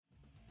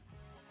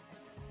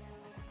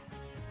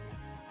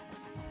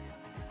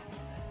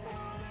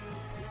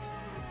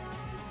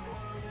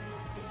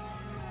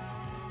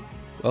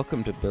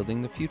Welcome to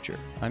Building the Future.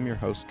 I'm your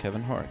host,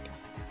 Kevin Horick.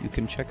 You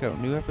can check out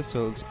new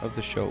episodes of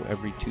the show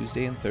every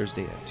Tuesday and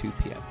Thursday at 2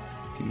 p.m.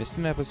 If you missed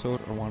an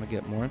episode or want to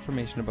get more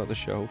information about the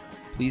show,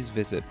 please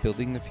visit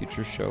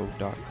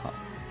buildingthefutureshow.com.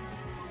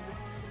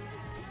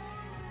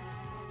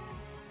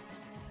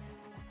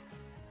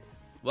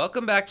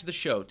 Welcome back to the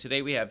show.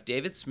 Today we have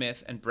David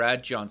Smith and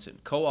Brad Johnson,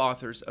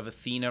 co-authors of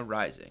Athena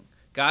Rising.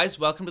 Guys,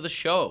 welcome to the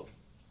show.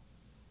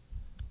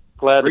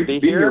 Glad to be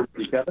here,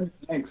 Kevin.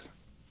 Thanks.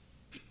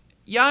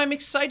 Yeah, I'm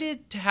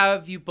excited to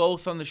have you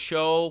both on the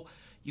show.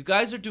 You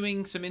guys are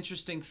doing some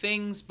interesting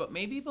things, but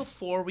maybe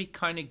before we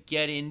kind of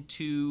get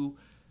into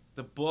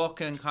the book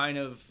and kind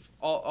of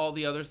all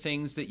the other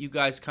things that you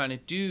guys kind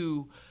of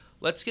do,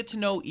 let's get to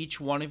know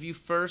each one of you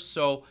first.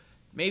 So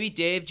maybe,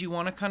 Dave, do you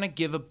want to kind of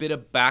give a bit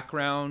of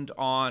background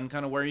on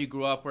kind of where you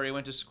grew up, where you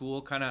went to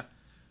school, kind of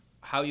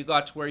how you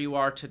got to where you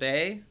are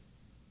today?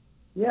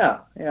 Yeah,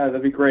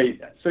 that'd be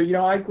great. So,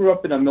 I grew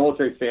up in a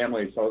military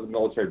family, so I was a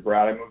military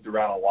brat. I moved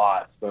around a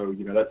lot. So,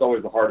 that's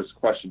always the hardest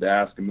question to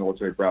ask a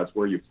military brat is,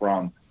 where are you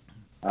from?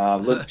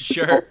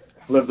 Sure.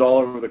 Lived all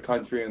over the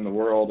country and the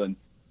world. And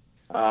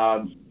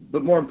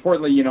but more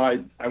importantly,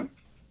 I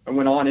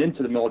went on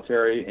into the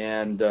military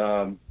and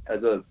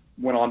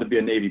went on to be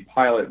a Navy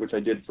pilot, which I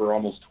did for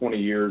almost 20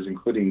 years,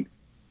 including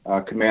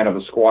command of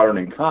a squadron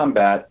in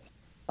combat,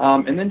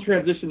 and then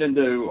transitioned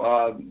into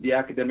the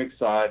academic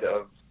side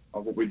of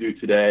what we do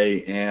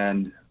today,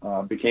 and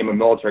became a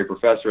military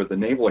professor at the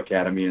Naval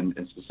Academy,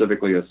 and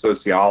specifically a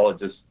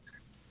sociologist.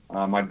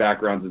 My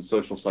background's in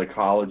social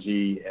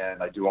psychology,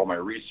 and I do all my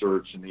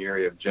research in the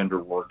area of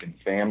gender, work, and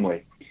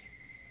family.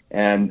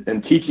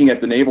 And teaching at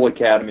the Naval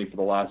Academy for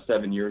the last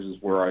 7 years is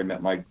where I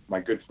met my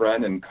good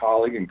friend and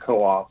colleague and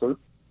co-author,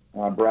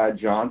 Brad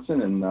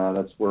Johnson, and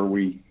that's where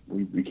we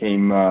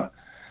became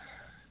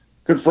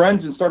good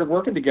friends and started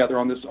working together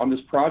on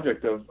this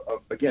project of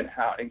again,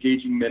 how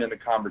engaging men in the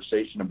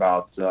conversation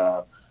about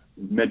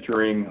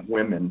mentoring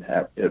women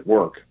at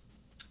work.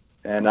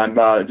 And I'm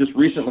just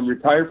recently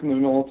retired from the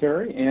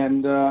military,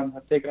 and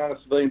I've taken on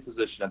a civilian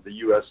position at the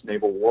U.S.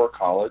 Naval War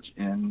College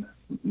in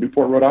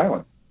Newport, Rhode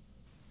Island.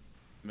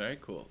 Very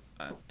cool.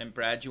 And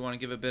Brad, do you want to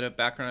give a bit of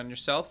background on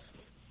yourself?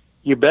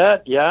 You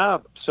bet, yeah.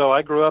 So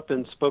I grew up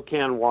in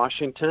Spokane,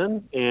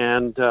 Washington,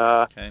 and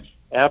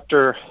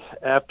after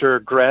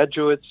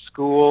graduate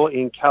school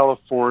in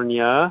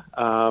California,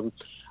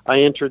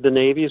 I entered the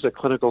Navy as a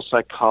clinical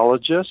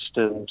psychologist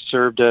and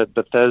served at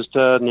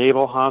Bethesda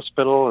Naval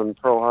Hospital in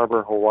Pearl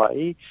Harbor,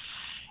 Hawaii,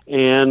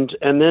 and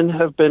then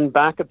have been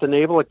back at the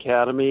Naval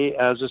Academy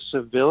as a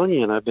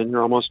civilian. I've been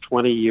here almost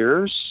 20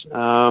 years,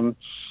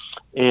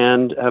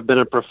 and have been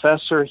a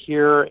professor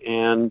here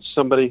and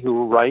somebody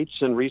who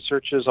writes and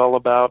researches all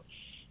about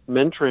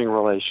mentoring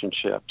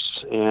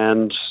relationships.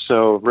 And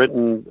so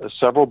written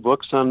several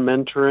books on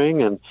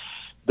mentoring, and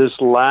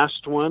this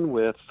last one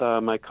with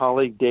my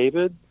colleague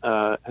David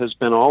has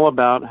been all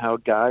about how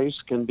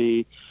guys can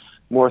be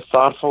more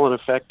thoughtful and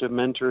effective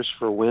mentors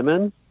for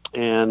women.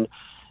 And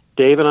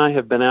Dave and I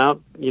have been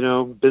out,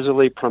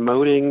 busily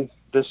promoting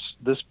this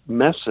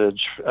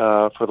message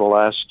for the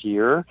last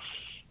year,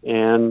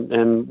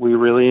 and we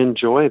really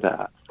enjoy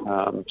that.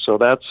 So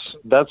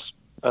that's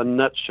a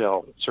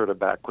nutshell sort of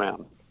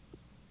background.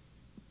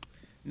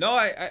 No,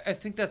 I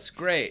think that's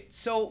great.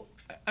 So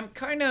I'm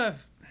kind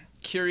of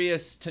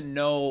curious to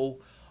know,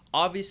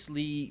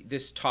 obviously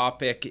this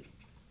topic,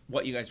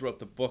 what you guys wrote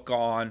the book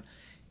on,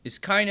 is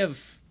kind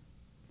of,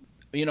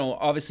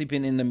 obviously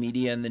been in the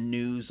media and the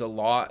news a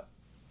lot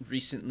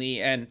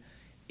recently, and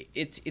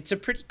it's a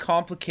pretty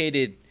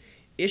complicated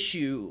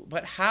issue,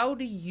 but how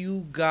do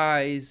you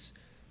guys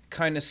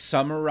kind of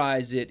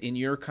summarize it in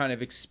your kind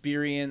of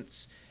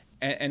experience,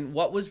 and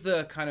what was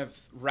the kind of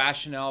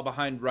rationale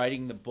behind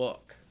writing the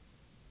book?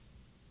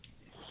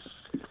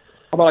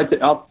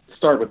 I'll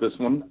start with this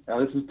one.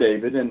 This is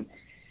David. And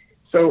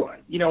so,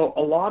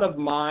 a lot of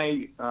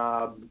my,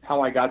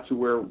 how I got to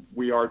where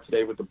we are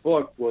today with the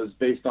book was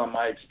based on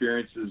my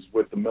experiences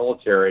with the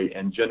military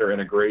and gender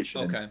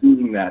integration, and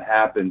seeing that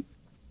happen.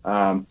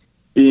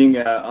 Being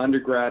an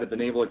undergrad at the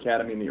Naval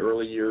Academy in the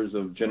early years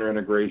of gender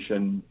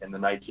integration in the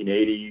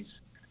 1980s,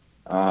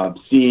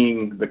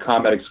 seeing the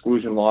combat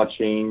exclusion law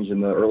change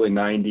in the early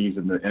 90s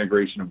and the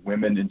integration of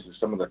women into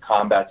some of the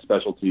combat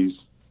specialties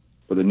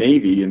for the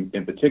Navy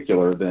in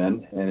particular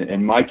then,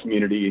 and my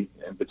community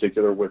in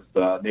particular with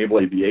naval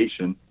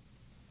aviation,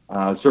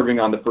 serving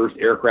on the first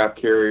aircraft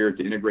carrier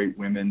to integrate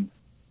women.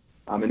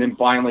 And then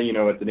finally,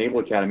 at the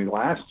Naval Academy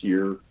last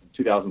year,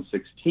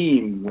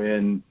 2016,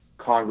 when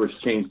Congress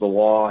changed the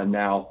law and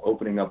now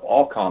opening up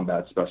all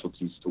combat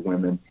specialties to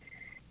women.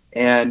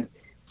 And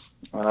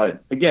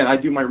again, I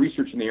do my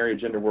research in the area of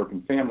gender, work,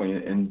 and family,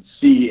 and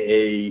see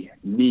a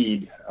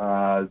need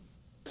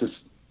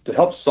to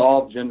help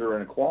solve gender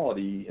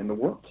inequality in the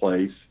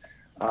workplace.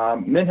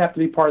 Men have to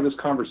be part of this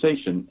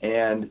conversation.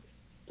 And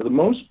for the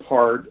most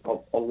part,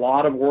 a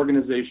lot of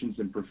organizations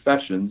and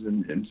professions,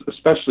 and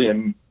especially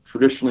in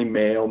traditionally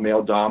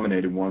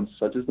male-dominated ones,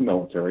 such as the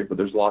military, but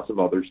there's lots of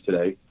others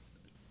today,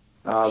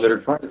 that are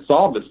trying to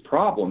solve this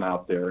problem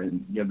out there.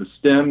 And the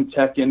STEM,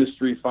 tech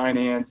industry,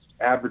 finance,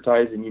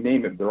 advertising, you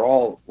name it, we're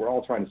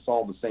all trying to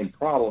solve the same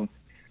problem.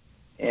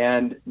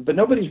 But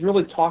nobody's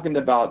really talking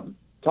to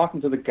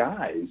the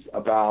guys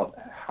about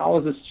how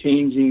is this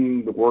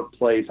changing the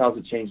workplace? How does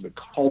it change the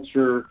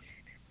culture?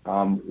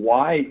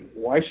 Why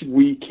should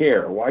we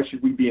care? Why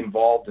should we be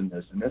involved in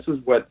this? And this is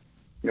what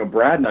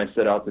Brad and I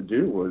set out to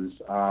do,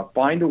 was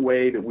find a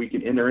way that we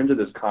can enter into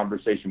this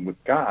conversation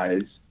with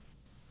guys,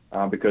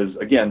 because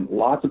again,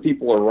 lots of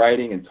people are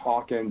writing and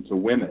talking to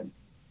women,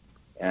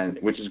 and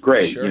which is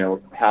great.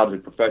 Sure. How to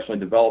professionally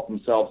develop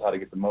themselves, how to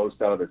get the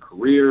most out of their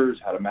careers,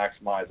 how to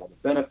maximize all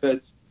the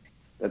benefits.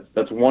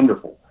 That's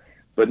wonderful.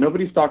 But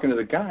nobody's talking to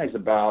the guys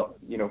about,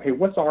 hey,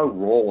 what's our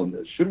role in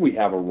this? Should we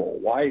have a role?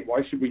 Why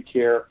should we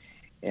care?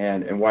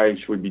 And why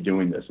should we be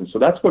doing this? And so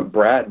that's what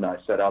Brad and I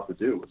set out to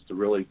do, was to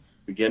really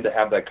begin to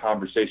have that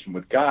conversation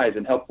with guys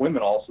and help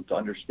women also to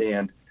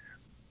understand,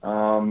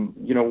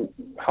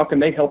 how can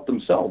they help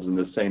themselves in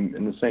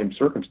the same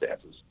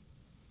circumstances.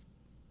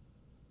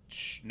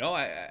 No,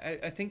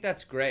 I think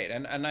that's great.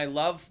 And I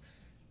love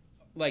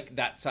like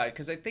that side,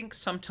 because I think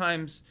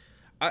sometimes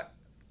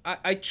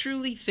I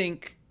truly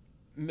think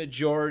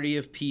majority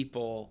of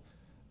people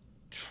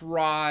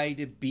try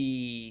to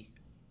be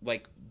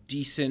like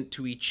decent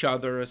to each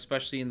other,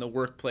 especially in the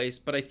workplace,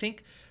 but I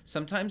think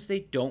sometimes they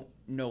don't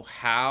know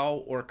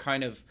how, or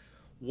kind of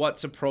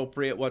what's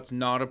appropriate, what's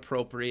not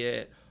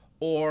appropriate,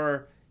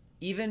 or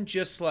even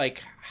just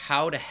like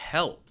how to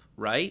help,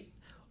 right?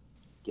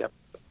 Yep.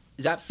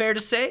 Is that fair to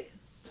say?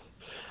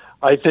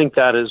 I think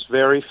that is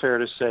very fair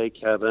to say,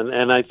 Kevin.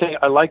 And I think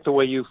I like the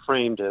way you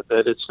framed it,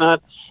 that it's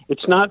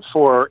not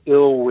for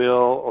ill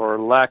will or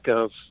lack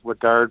of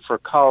regard for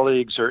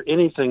colleagues or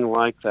anything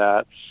like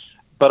that.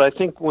 But I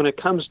think when it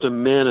comes to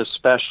men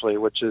especially,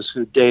 which is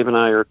who Dave and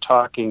I are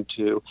talking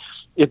to,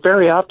 it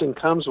very often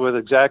comes with,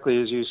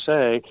 exactly as you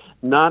say,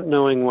 not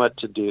knowing what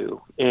to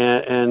do,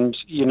 and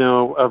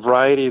a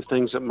variety of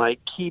things that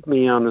might keep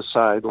me on the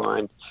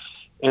sideline.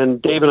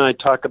 And Dave and I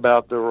talk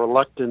about the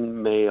reluctant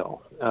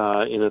male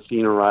in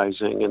Athena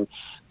Rising, and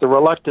the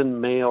reluctant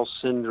male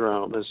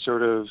syndrome is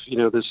sort of,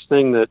 this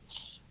thing that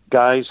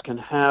guys can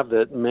have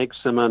that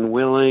makes them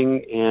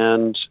unwilling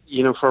and,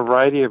 for a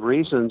variety of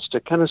reasons, to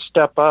kind of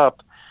step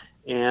up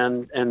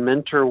and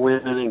mentor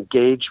women,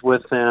 engage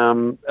with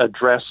them,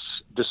 address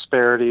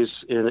disparities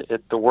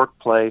at the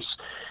workplace.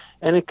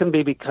 And it can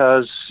be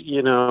because,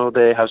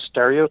 they have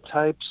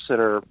stereotypes that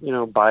are,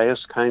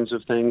 biased kinds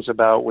of things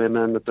about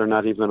women that they're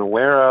not even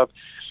aware of.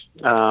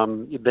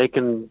 They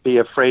can be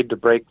afraid to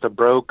break the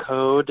bro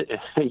code.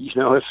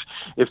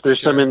 If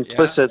there's some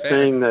implicit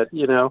thing that,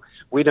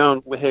 we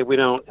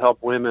don't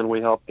help women,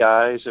 we help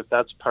guys. If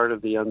that's part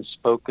of the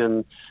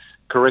unspoken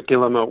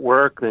curriculum at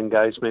work, then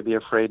guys may be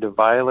afraid to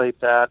violate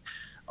that.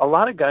 A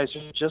lot of guys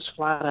are just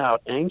flat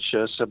out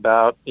anxious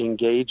about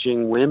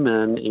engaging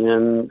women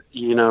in,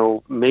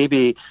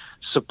 maybe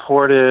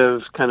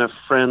supportive, kind of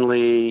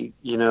friendly,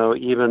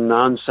 even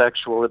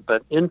non-sexual,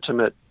 but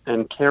intimate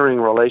and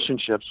caring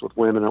relationships with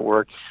women at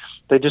work.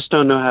 They just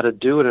don't know how to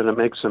do it, and it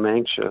makes them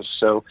anxious.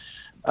 So,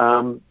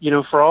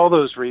 for all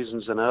those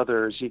reasons and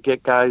others, you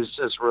get guys,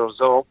 as a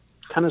result,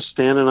 kind of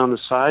standing on the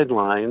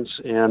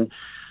sidelines. And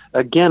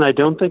again, I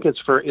don't think it's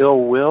for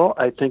ill will.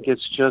 I think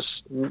it's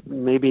just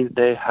maybe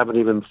they haven't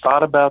even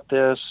thought about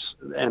this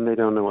and they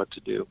don't know what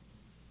to do.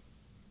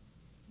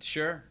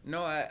 Sure.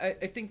 No, I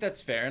think that's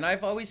fair. And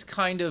I've always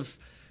kind of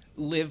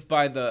lived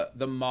by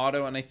the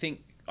motto, and I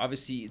think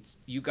obviously it's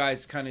you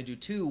guys kind of do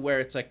too, where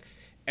it's like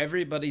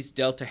everybody's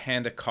dealt a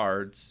hand of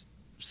cards.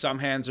 Some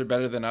hands are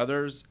better than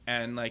others,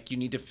 and like you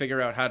need to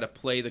figure out how to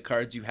play the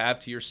cards you have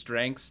to your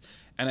strengths.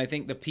 And I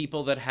think the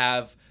people that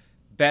have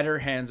better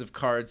hands of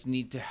cards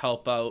need to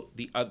help out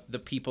the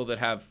people that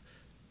have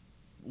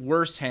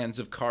worse hands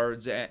of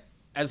cards,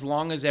 as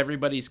long as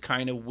everybody's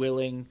kind of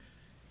willing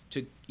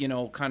to,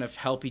 kind of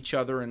help each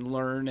other and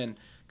learn. And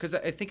because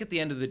I think at the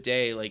end of the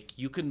day, like,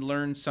 you can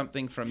learn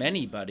something from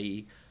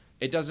anybody.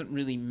 It doesn't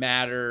really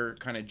matter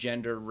kind of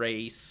gender,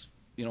 race,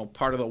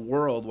 part of the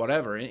world,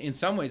 whatever. In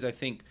some ways, I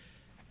think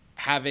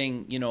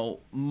having,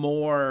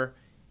 more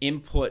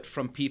input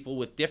from people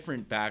with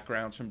different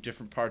backgrounds from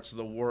different parts of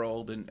the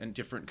world and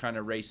different kind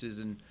of races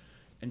and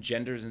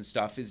genders and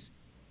stuff is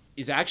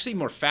actually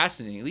more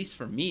fascinating, at least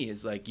for me.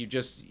 Is like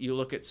you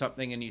look at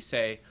something and you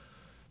say,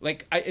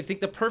 like, I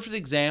think the perfect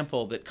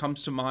example that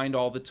comes to mind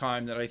all the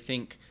time that I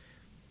think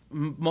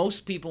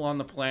most people on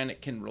the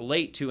planet can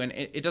relate to, and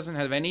it doesn't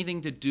have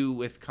anything to do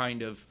with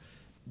kind of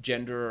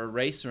gender or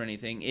race or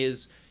anything,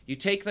 is you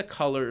take the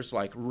colors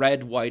like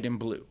red, white, and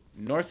blue.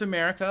 North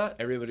America,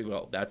 everybody,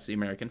 well, that's the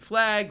American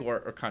flag, or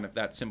kind of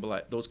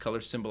that those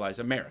colors symbolize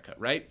America,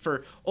 right?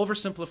 For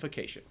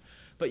oversimplification.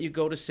 But you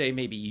go to, say,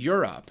 maybe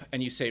Europe,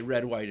 and you say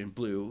red, white, and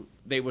blue,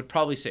 they would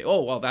probably say,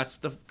 oh, well, that's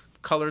the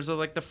colors of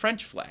like the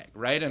French flag,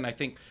 right? And I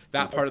think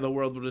that part of the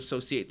world would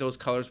associate those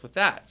colors with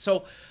that.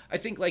 So I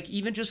think like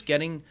even just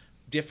getting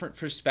different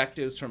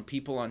perspectives from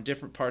people on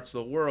different parts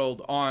of the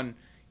world on,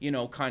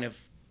 kind of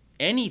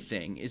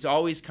anything is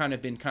always kind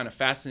of been kind of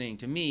fascinating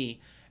to me.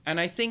 And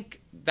I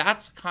think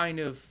that's kind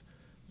of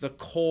the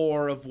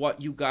core of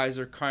what you guys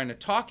are kind of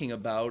talking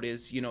about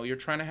is, you're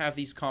trying to have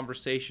these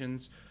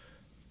conversations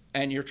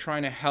and you're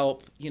trying to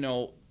help,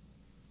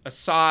 a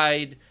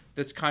side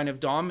that's kind of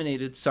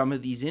dominated some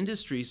of these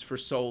industries for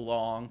so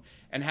long,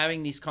 and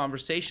having these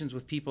conversations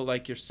with people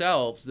like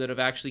yourselves that have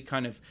actually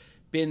kind of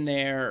been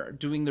there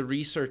doing the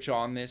research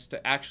on this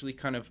to actually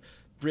kind of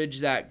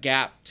bridge that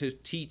gap to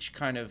teach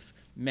kind of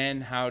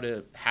men how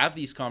to have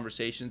these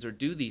conversations or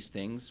do these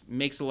things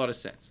makes a lot of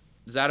sense.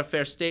 Is that a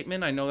fair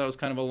statement? I know that was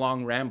kind of a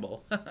long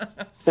ramble.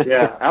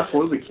 Yeah,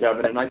 absolutely,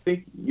 Kevin. And I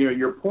think,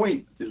 your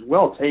point is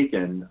well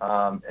taken.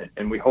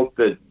 And we hope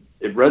that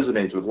it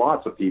resonates with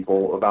lots of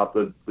people about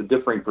the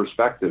differing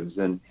perspectives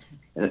and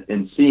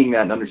seeing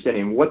that and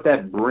understanding what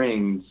that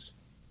brings,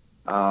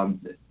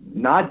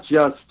 not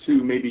just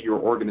to maybe your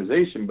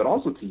organization, but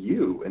also to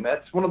you. And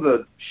that's one of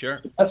the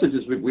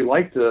messages we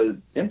like to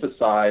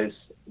emphasize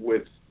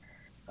with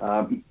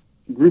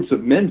groups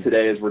of men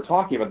today as we're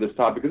talking about this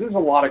topic, because there's a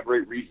lot of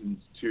great reasons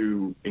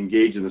to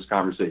engage in this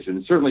conversation.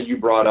 And certainly you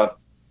brought up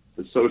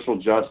the social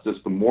justice,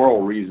 the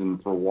moral reason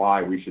for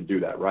why we should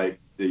do that, right?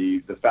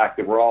 The fact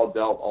that we're all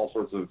dealt all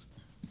sorts of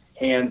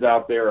hands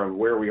out there of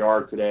where we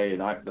are today,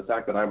 and the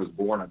fact that I was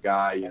born a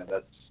guy,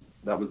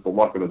 that was the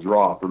luck of the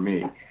draw for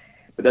me.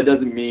 But that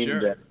doesn't mean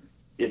that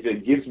if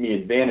it gives me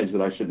advantage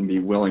that I shouldn't be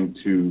willing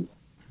to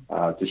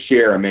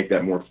share and make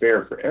that more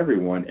fair for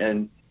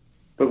everyone.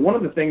 But one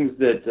of the things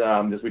that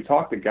as we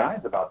talk to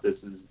guys about this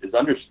is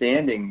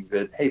understanding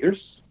that, hey,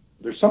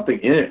 there's something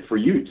in it for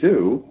you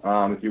too.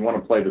 If you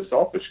want to play the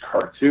selfish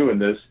card too in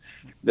this,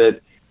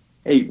 that,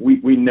 hey,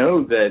 we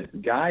know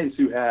that guys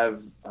who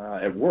have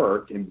at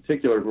work in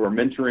particular who are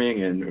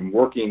mentoring and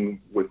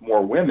working with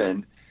more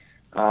women,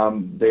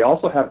 they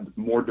also have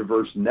more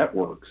diverse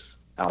networks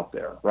out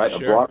there, right?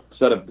 Sure. A broad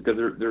set of, because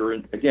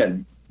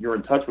again, you're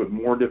in touch with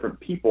more different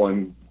people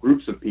and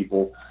groups of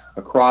people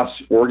across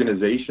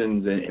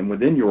organizations and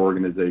within your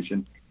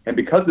organization. And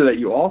because of that,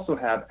 you also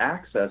have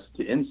access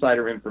to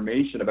insider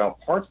information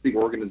about parts of the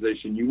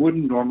organization you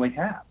wouldn't normally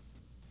have.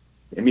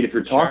 I mean, if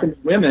you're talking to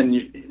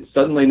women,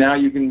 suddenly now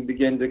you can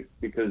begin to,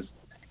 because,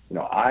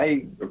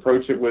 I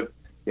approach it with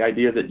the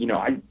idea that,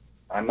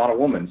 I'm not a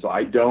woman, so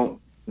I don't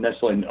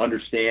necessarily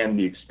understand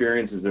the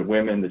experiences of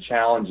women, the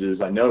challenges.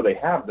 I know they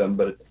have them,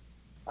 but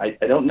I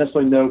don't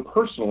necessarily know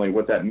personally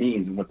what that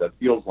means and what that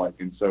feels like.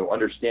 And so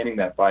understanding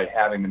that by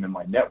having them in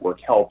my network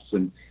helps.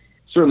 And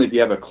certainly if you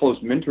have a close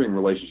mentoring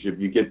relationship,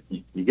 you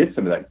get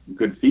some of that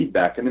good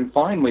feedback. And then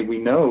finally, we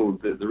know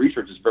that the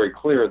research is very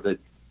clear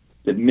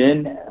that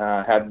men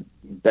have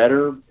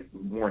better,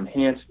 more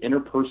enhanced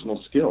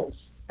interpersonal skills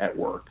at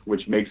work,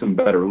 which makes them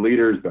better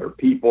leaders, better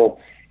people.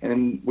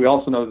 And we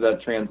also know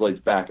that translates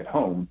back at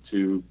home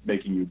to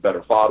making you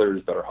better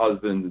fathers, better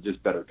husbands, and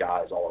just better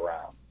guys all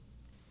around.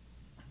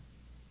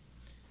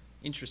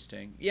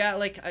 Interesting. Yeah,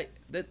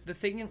 the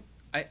thing,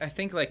 I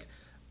think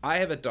I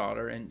have a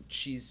daughter and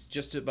she's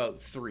just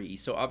about 3,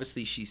 so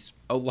obviously she's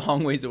a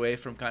long ways away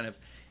from kind of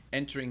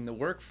entering the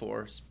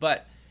workforce.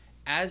 But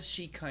as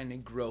she kind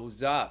of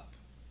grows up,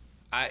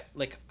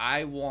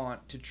 I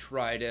want to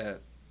try to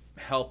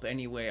help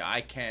any way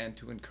I can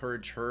to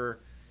encourage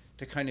her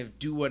to kind of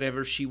do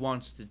whatever she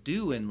wants to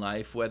do in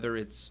life, whether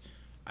it's,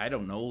 I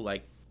don't know,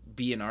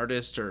 be an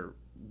artist or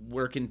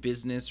work in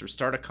business or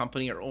start a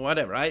company or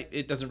whatever.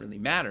 It doesn't really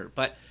matter,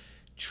 but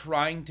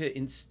trying to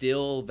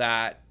instill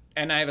that,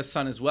 and I have a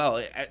son as well,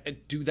 I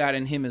do that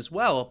in him as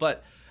well.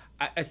 But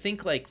I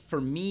think for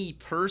me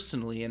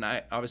personally, and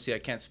I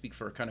can't speak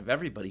for kind of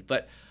everybody,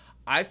 but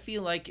I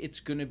feel like it's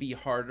going to be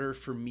harder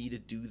for me to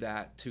do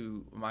that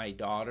to my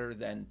daughter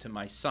than to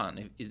my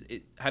son.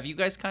 Have you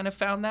guys kind of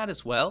found that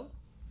as well?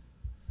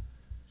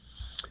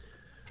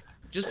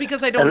 Just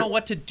because I don't know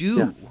what to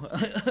do.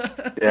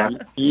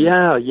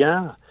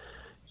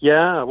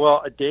 Yeah.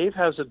 Well, Dave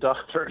has a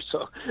daughter,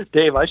 so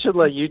Dave, I should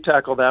let you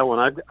tackle that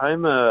one.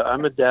 I'm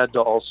a dad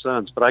to all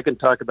sons, but I can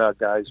talk about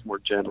guys more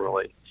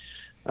generally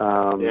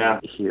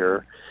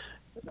here.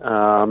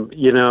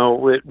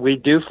 We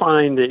do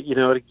find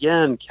that,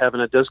 again, Kevin,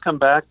 it does come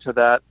back to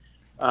that.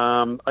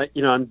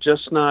 I'm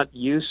just not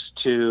used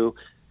to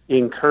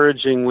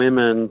encouraging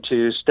women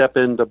to step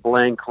into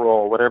blank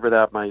role, whatever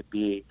that might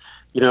be.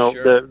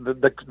 Sure.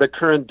 The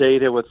current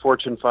data with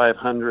Fortune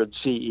 500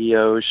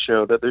 CEOs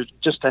show that there's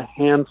just a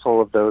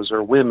handful of those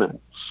are women.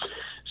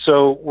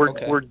 So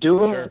we're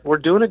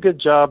doing a good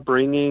job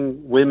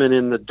bringing women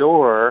in the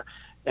door,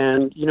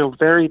 and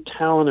very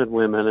talented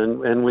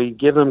women, and we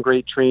give them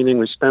great training.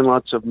 We spend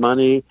lots of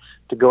money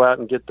to go out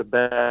and get the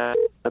best.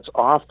 That's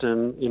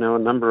often a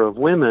number of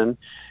women,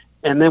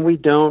 and then we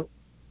don't.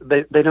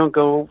 They don't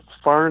go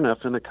far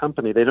enough in the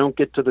company. They don't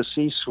get to the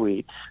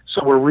C-suite.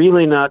 So we're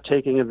really not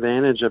taking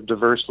advantage of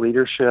diverse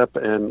leadership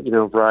and,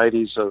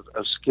 varieties of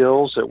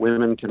skills that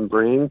women can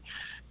bring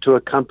to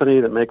a company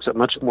that makes it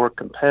much more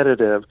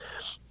competitive.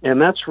 And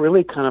that's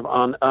really kind of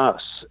on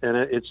us. And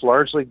it's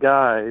largely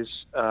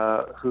guys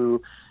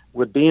who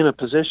would be in a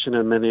position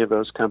in many of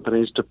those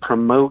companies to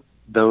promote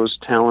those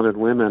talented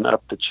women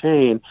up the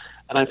chain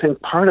And I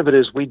think part of it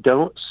is we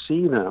don't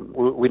see them.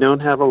 We don't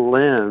have a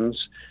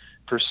lens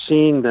for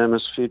seeing them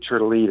as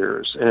future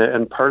leaders.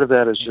 And part of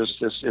that is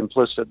just this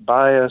implicit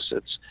bias.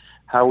 It's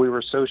how we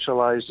were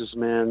socialized as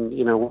men,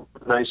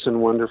 nice and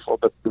wonderful,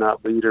 but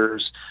not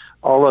leaders.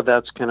 All of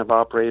that's kind of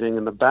operating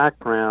in the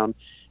background.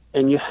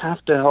 And you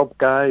have to help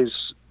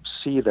guys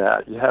see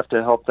that. You have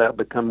to help that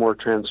become more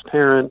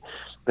transparent.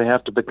 They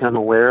have to become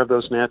aware of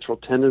those natural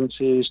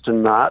tendencies to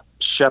not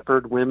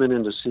shepherd women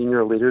into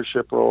senior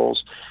leadership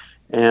roles.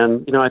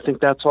 And, I think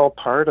that's all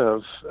part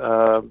of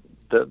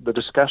the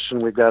discussion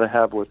we've got to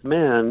have with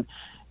men.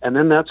 And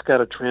then that's got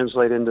to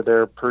translate into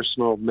their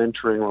personal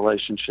mentoring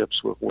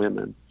relationships with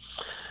women.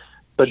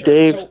 But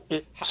sure.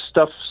 Dave,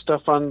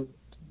 stuff on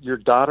your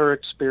daughter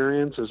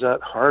experience, is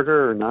that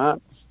harder or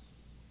not?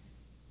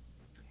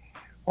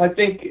 Well, I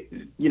think,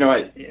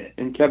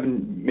 and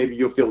Kevin, maybe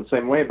you'll feel the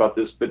same way about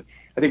this, but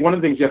I think one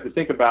of the things you have to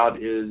think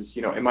about is,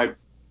 am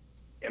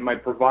I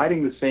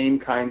providing the same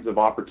kinds of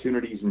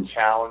opportunities and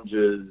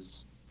challenges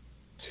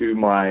to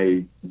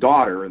my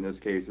daughter in this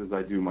case as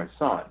I do my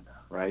son,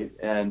 right?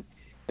 And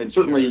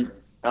certainly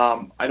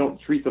I don't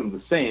treat them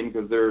the same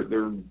because they're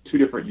two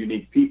different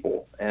unique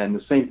people. And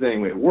the same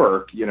thing at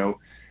work,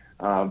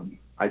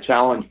 I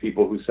challenge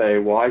people who say,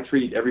 well, I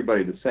treat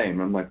everybody the same.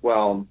 I'm like,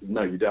 well,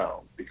 no, you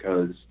don't,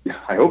 because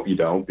I hope you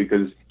don't,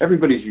 because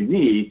everybody's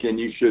unique, and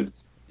you should,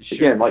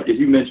 again, like as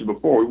you mentioned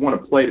before, we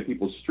want to play to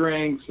people's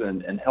strengths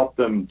and help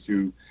them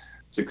to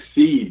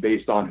succeed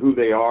based on who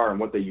they are and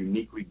what they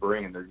uniquely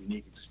bring and their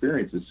unique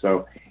experiences.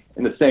 So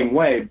in the same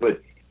way,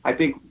 but I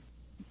think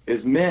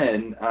as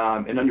men,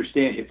 and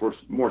understand if we're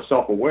more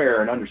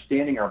self-aware and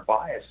understanding our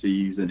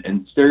biases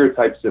and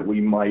stereotypes that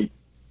we might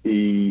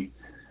be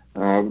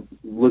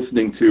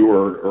listening to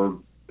or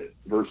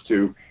verse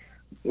to,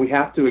 we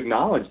have to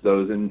acknowledge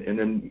those and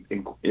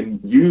then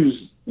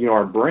use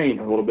our brain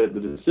a little bit, the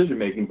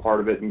decision-making part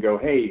of it, and go,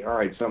 hey, all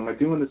right, so am I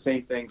doing the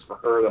same things for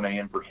her than I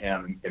am for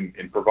him,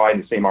 and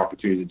providing the same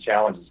opportunities and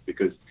challenges?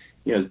 Because,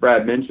 as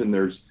Brad mentioned,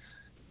 there's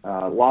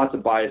lots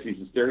of biases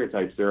and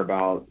stereotypes there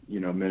about,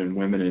 men and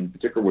women, in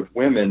particular with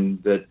women,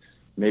 that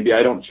maybe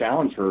I don't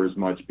challenge her as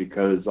much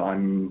because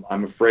I'm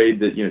afraid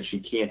that, she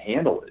can't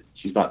handle it.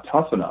 She's not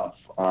tough enough.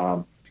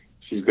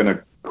 She's going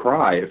to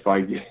cry if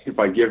I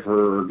give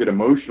her, or get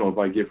emotional if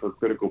I give her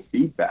critical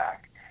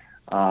feedback.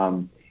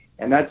 And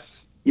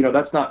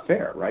that's not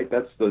fair, right?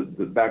 That's the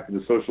back to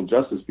the social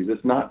justice piece.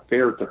 It's not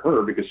fair to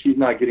her because she's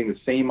not getting the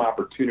same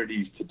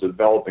opportunities to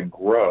develop and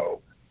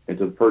grow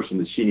into the person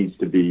that she needs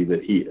to be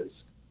that he is.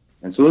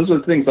 And so those are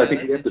the things I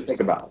think you have to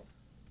think about.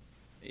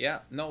 Yeah,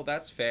 no,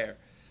 that's fair.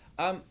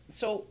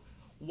 So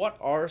what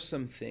are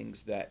some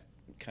things that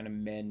kind of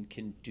men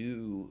can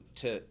do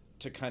to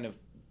kind of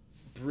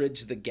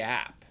bridge the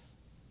gap?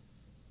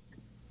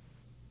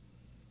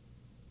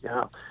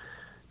 Yeah.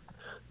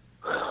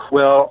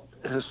 Well,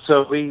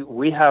 so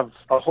we have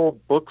a whole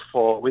book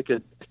full. We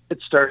could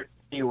start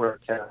anywhere,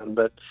 Kevin,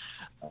 but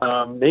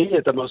maybe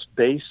at the most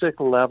basic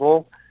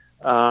level,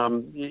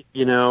 it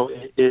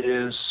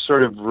is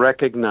sort of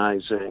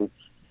recognizing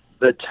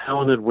the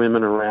talented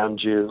women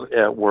around you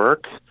at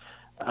work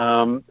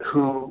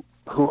who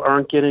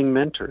aren't getting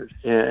mentored.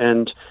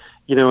 And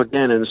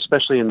again, and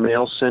especially in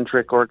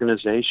male-centric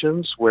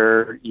organizations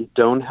where you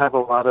don't have a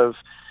lot of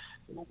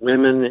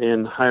women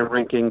in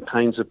high-ranking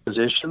kinds of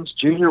positions,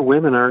 junior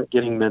women aren't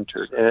getting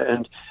mentored,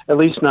 and at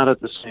least not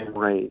at the same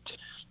rate.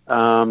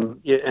 And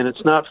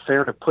it's not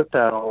fair to put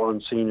that all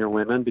on senior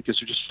women because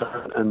there just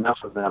aren't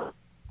enough of them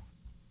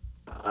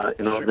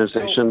in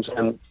organizations.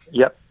 So,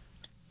 yep.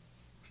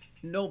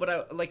 No, but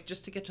I like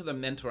just to get to the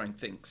mentoring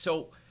thing.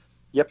 So,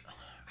 yep.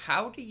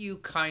 How do you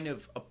kind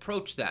of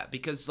approach that?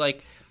 Because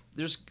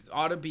there's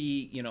ought to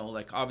be,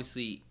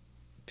 obviously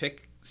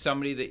pick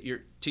somebody that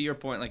you're, to your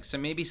point, so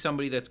maybe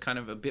somebody that's kind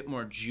of a bit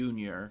more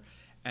junior,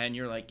 and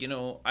you're like,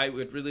 I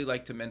would really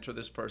like to mentor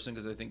this person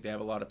because I think they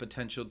have a lot of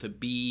potential to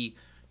be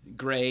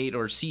great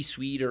or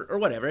C-suite or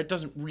whatever. It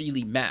doesn't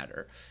really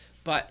matter.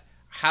 But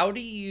how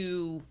do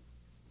you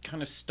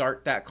kind of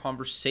start that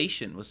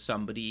conversation with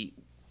somebody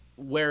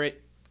where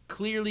it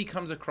clearly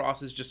comes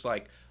across as just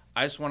like,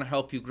 I just want to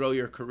help you grow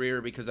your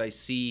career because I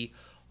see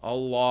a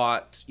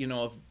lot,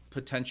 of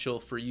potential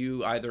for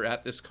you either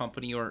at this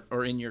company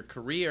or in your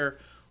career,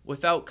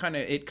 without kind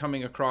of it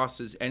coming across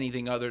as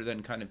anything other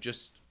than kind of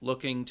just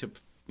looking to,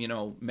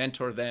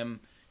 mentor them,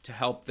 to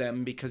help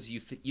them because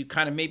you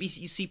kind of maybe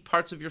you see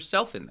parts of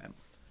yourself in them.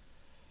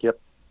 Yep.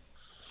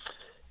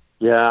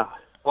 Yeah.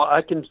 Well,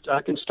 I can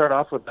start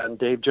off with that, and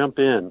Dave, jump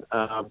in.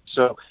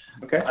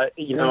 Okay. I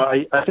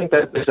think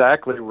that's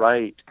exactly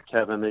right,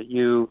 Kevin.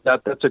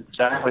 That's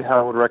exactly how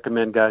I would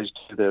recommend guys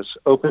do this.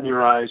 Open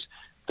your eyes.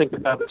 Think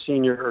about the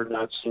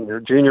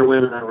junior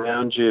women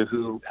around you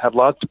who have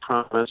lots of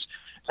promise.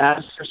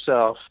 Ask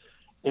yourself,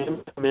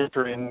 am I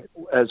mentoring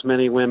as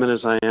many women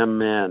as I am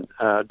men?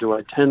 Do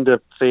I tend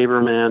to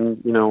favor men,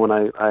 when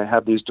I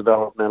have these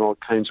developmental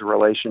kinds of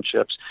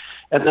relationships?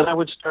 And then I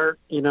would start,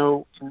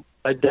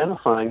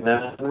 identifying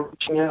that and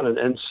reaching out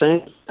and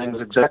saying things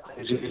exactly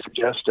as you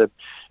suggested.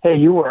 Hey,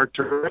 you are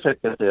terrific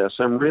at this.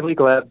 I'm really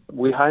glad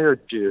we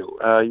hired you.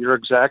 You're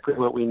exactly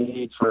what we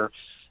need for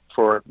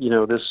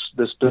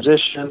this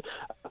position.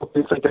 I hope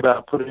you think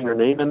about putting your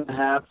name in the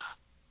hat.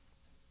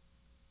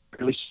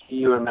 Really see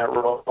you in that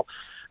role.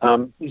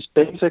 These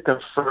basic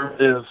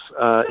affirmative,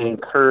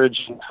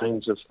 encouraging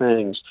kinds of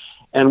things.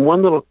 And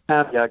one little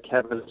caveat,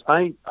 Kevin, is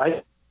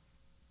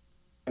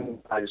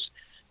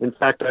in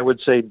fact, I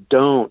would say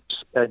don't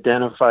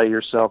identify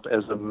yourself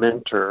as a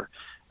mentor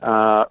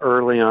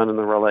early on in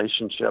the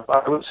relationship.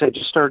 I would say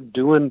just start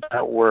doing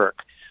that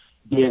work.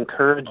 Be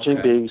encouraging,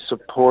 Okay. be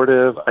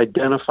supportive,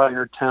 identify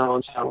your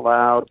talents out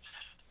loud,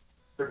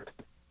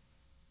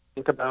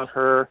 think about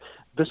her.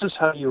 This is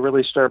how you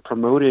really start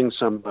promoting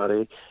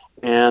somebody.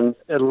 And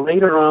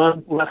later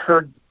on, let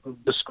her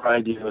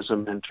describe you as a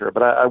mentor.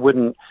 But I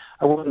wouldn't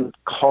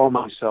call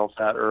myself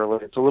that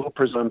early. It's a little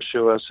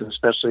presumptuous, and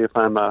especially if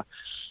I'm a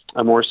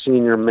more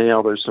senior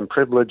male. There's some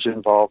privilege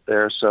involved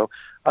there. So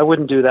I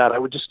wouldn't do that. I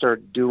would just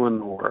start doing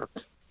the work.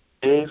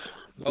 Dave,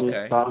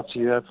 any thoughts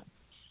you have?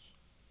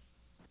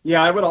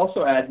 Yeah, I would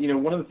also add,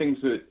 one of the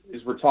things that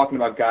is we're talking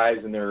about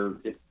guys and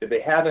if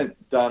they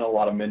haven't done a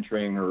lot of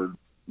mentoring or,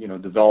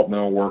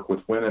 developmental work with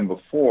women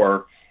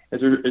before,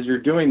 as you're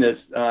doing this,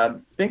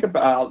 think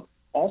about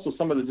also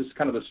some of the just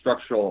kind of the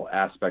structural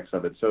aspects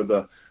of it. So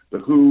the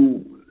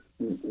who,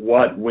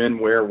 what, when,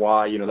 where,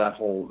 why, that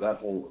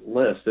whole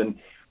list. And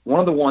one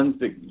of the ones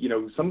that,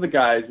 some of the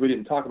guys we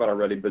didn't talk about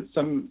already, but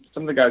some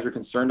of the guys are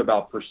concerned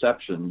about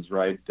perceptions,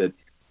 right? That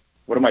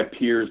what are my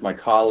peers, my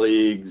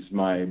colleagues,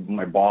 my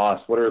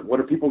boss? What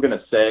are people going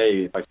to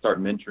say if I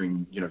start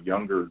mentoring,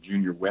 younger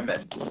junior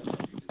women?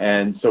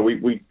 And so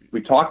we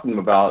talked to them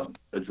about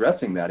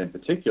addressing that in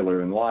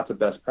particular, and lots of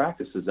best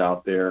practices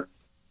out there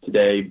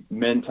today.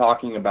 Men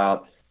talking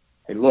about,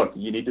 hey, look,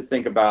 you need to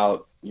think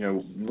about,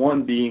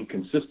 one, being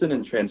consistent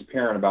and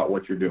transparent about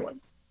what you're doing.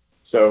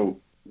 So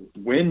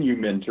when you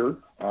mentor,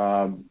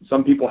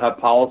 some people have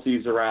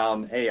policies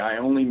around, hey, I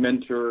only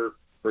mentor.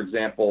 For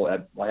example,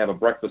 I have a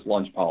breakfast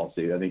lunch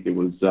policy. I think it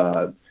was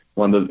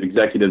one of the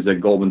executives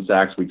at Goldman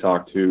Sachs we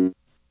talked to.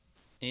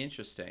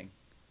 Interesting.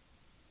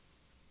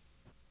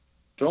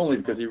 Only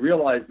because he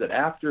realized that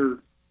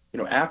after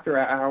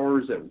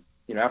hours,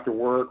 after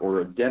work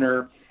or at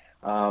dinner,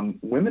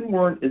 women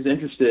weren't as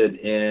interested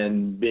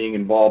in being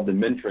involved in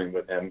mentoring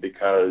with him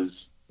because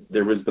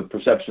there was the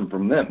perception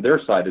from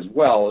their side as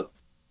well,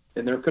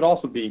 and there could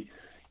also be,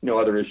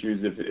 other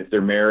issues if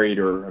they're married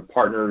or have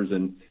partners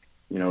and.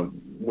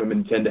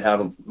 Women tend to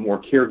have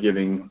more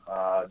caregiving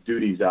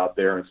duties out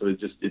there, and so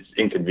it's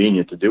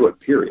inconvenient to do it,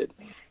 period.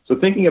 So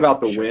thinking about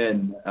the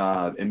when,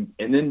 and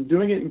then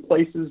doing it in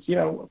places,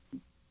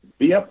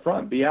 be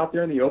upfront, be out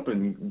there in the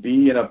open,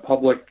 be in a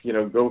public,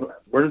 go,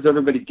 where does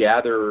everybody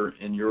gather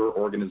in your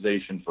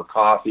organization for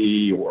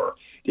coffee, or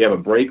do you have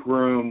a break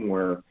room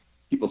where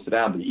people sit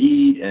down to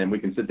eat and we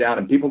can sit down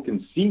and people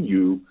can see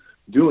you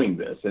doing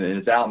this, and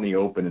it's out in the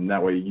open, and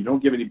that way you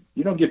don't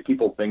give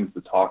people things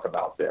to talk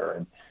about there.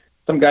 And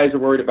some guys are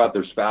worried about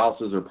their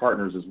spouses or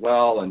partners as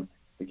well. And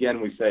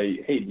again, we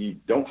say, hey, you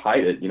don't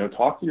hide it.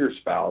 Talk to your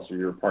spouse or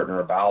your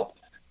partner about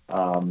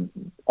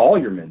all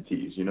your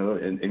mentees,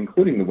 and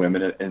including the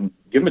women, and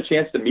give them a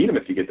chance to meet them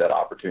if you get that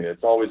opportunity.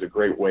 It's always a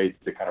great way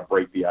to kind of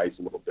break the ice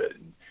a little bit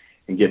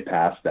and get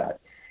past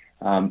that.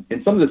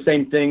 And some of the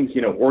same things,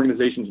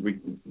 organizations, we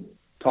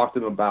talk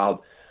to them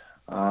about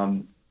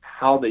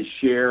how they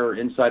share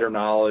insider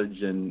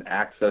knowledge and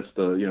access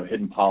to,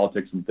 hidden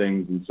politics and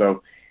things. And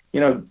so,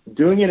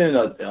 doing it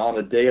on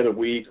a day of the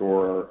week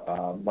or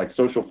like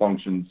social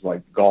functions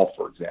like golf,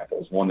 for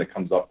example, is one that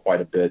comes up quite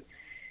a bit.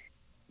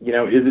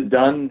 Is it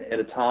done at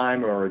a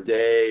time or a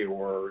day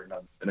or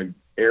in an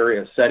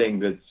area setting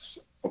that's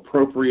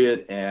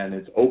appropriate and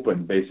it's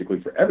open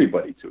basically for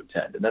everybody to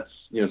attend? And that's,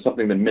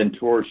 something that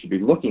mentors should be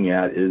looking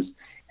at is,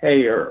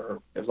 hey,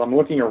 as I'm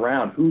looking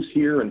around, who's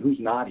here and who's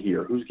not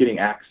here? Who's getting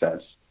access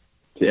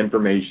to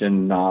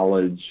information,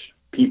 knowledge,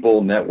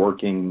 people,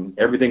 networking,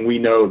 everything we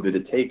know that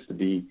it takes to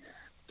be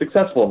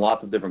successful in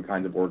lots of different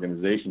kinds of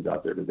organizations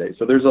out there today.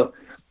 So there's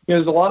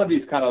a lot of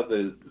these kind of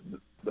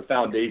the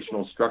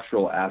foundational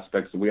structural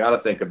aspects that we ought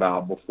to think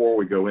about before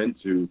we go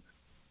into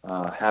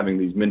having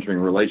these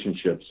mentoring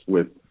relationships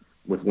with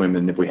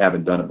women if we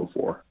haven't done it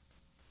before.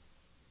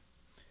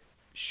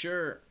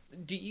 Sure.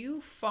 Do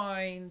you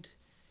find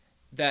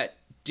that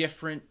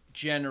different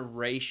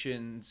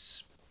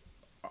generations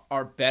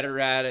are better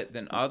at it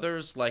than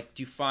others? Like,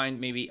 do you find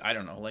maybe, I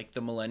don't know, like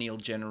the millennial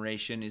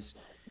generation is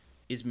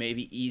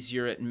maybe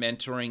easier at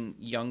mentoring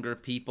younger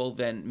people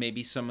than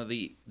maybe some of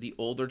the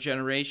older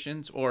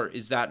generations, or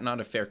is that not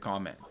a fair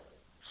comment?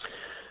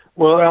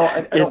 Well,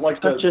 I don't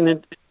like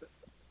to...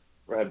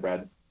 Go ahead,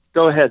 Brad.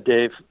 Go ahead,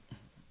 Dave.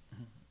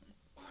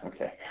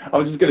 Okay. I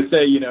was just going to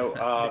say,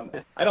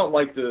 I don't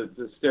like to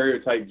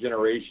stereotype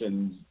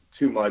generations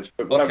too much.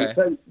 But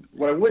Okay.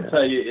 what I would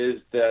tell you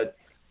is that,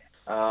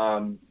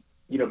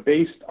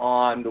 based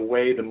on the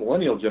way the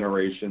millennial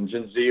generation,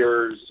 Gen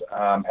Zers,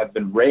 have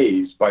been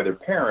raised by their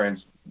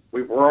parents,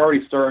 we're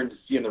already starting to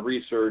see in the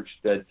research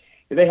that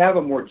they have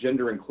a more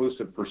gender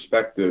inclusive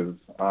perspective,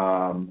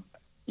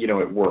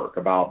 at work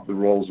about the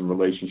roles and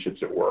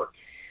relationships at work.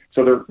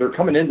 So they're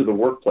coming into the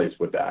workplace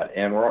with that,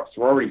 and we're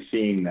already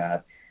seeing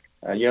that.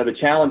 The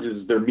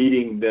challenges they're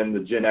meeting then the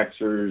Gen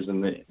Xers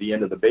and the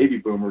end of the baby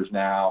boomers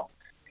now,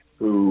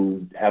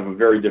 who have a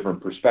very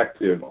different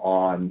perspective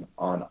on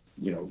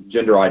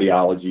gender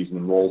ideologies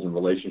and roles and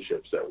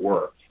relationships at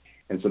work,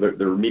 and so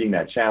they're meeting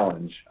that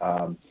challenge.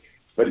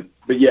 But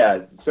yeah,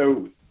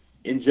 so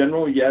in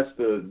general, yes,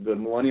 the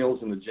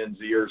millennials and the Gen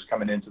Zers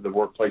coming into the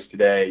workplace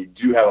today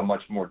do have a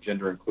much more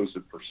gender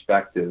inclusive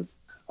perspective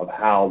of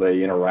how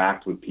they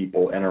interact with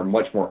people and are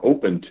much more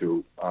open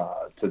to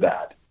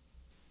that,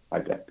 I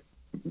think.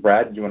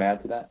 Brad, do you want to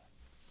add to that?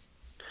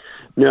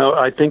 No,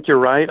 I think you're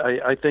right.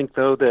 I think,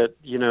 though, that,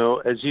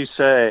 as you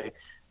say,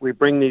 we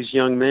bring these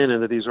young men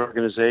into these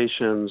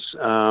organizations.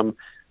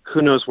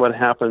 Who knows what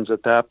happens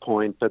at that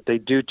point, but they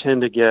do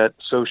tend to get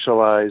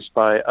socialized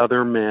by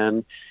other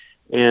men.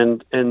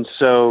 And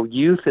so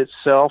youth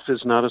itself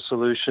is not a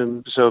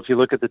solution. So if you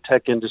look at the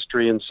tech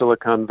industry in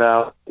Silicon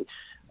Valley,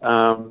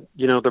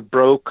 the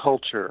bro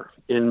culture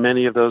in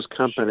many of those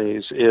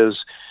companies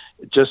is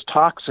just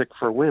toxic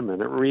for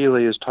women. It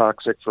really is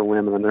toxic for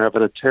women, and they're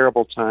having a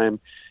terrible time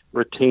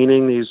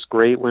retaining these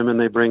great women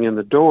they bring in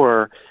the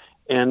door.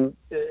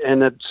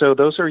 So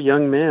those are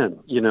young men,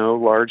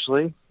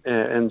 largely.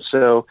 And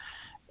so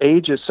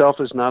age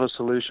itself is not a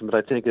solution, but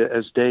I think,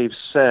 as Dave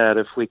said,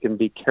 if we can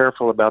be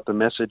careful about the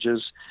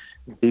messages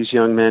these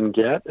young men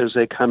get as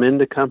they come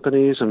into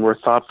companies, and we're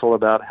thoughtful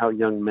about how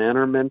young men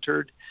are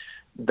mentored,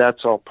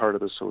 that's all part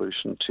of the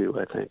solution too,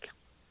 I think.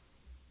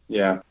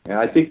 Yeah. And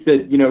I think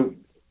that,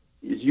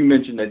 as you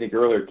mentioned, I think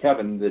earlier,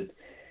 Kevin, that,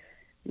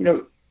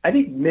 I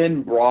think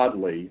men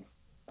broadly,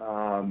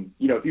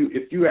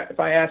 if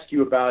I ask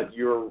you about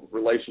your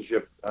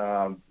relationship,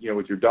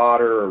 with your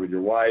daughter or with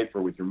your wife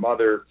or with your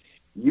mother,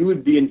 you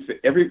would be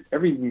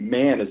every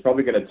man is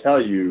probably going to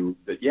tell you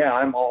that, yeah,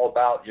 I'm all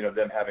about,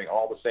 them having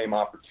all the same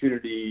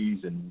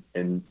opportunities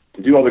and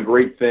to do all the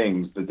great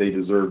things that they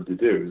deserve to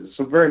do.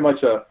 So very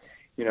much a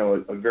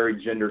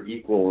very gender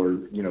equal,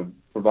 or,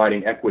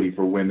 providing equity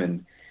for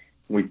women.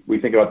 We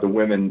think about the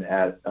women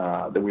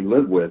that we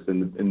live with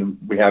and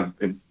we have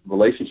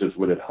relationships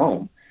with at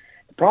home.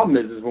 The problem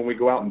is when we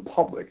go out in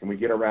public and we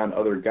get around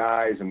other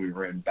guys and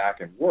we're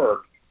back at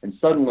work, and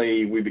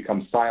suddenly we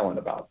become silent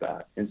about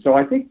that. And so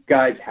I think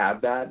guys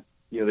have that,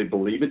 they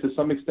believe it to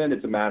some extent.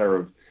 It's a matter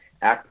of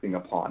acting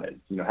upon it,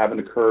 having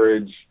the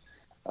courage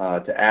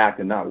to act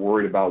and not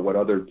worried about what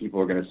other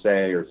people are going to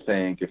say or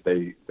think if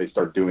they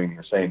start doing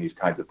or saying these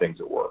kinds of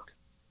things at work.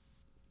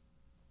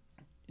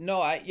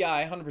 No, I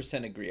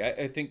 100% agree.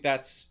 I think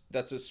that's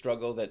a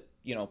struggle that,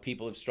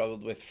 people have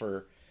struggled with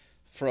for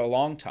a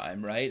long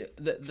time, right?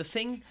 The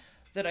thing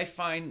that I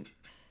find,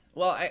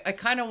 well, I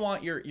kind of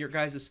want your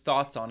guys'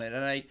 thoughts on it.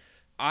 And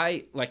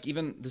I like,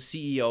 even the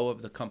CEO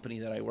of the company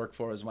that I work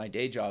for as my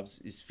day jobs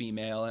is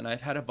female. And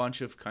I've had a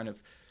bunch of kind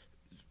of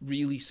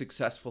really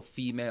successful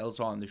females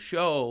on the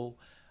show.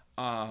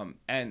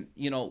 And,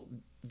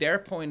 their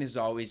point has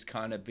always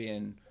kind of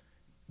been,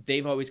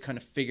 they've always kind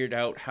of figured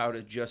out how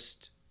to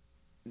just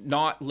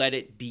not let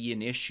it be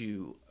an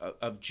issue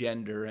of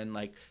gender, and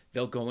like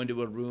they'll go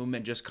into a room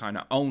and just kind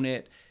of own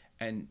it.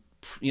 And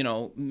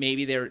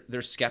maybe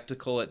they're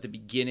skeptical at the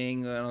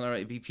beginning, there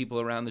might be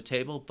people around the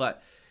table,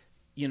 but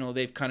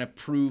they've kind of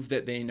proved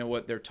that they know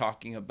what they're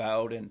talking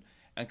about, and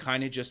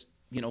kind of just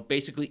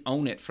basically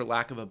own it, for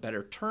lack of a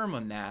better term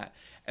on that.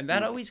 And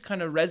that always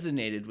kind of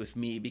resonated with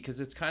me,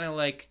 because it's kind of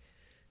like,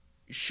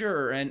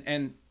 sure,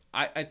 and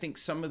I think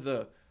some of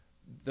the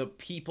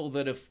people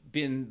that have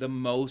been the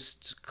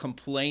most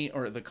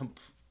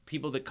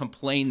people that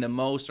complain the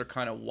most or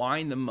kind of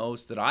whine the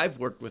most that I've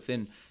worked with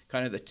in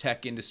kind of the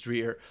tech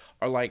industry are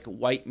like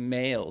white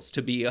males,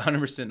 to be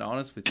 100%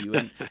 honest with you.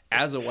 And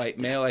as a white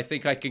male, I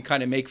think I can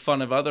kind of make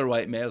fun of other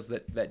white males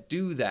that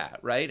do that,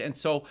 right? And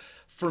so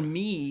for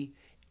me,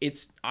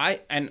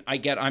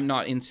 I'm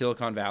not in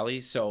Silicon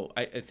Valley, so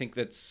I think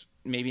that's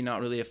maybe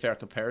not really a fair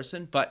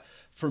comparison. But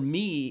for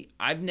me,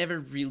 I've never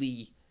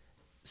really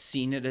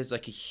seen it as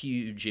like a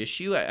huge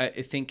issue. I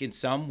think in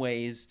some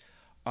ways,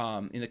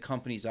 in the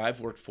companies I've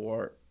worked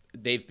for,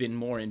 they've been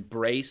more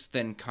embraced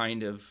than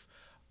kind of,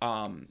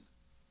 kind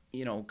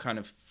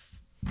of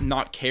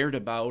not cared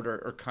about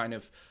or kind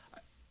of.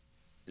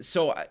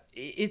 So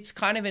it's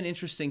kind of an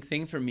interesting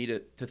thing for me to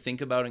think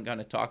about and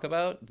kind of talk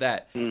about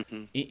that.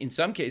 Mm-hmm. In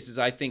some cases,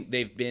 I think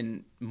they've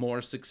been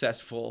more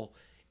successful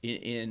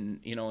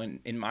in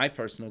my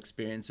personal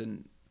experience,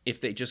 and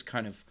if they just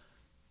kind of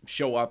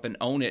show up and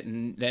own it,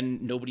 and then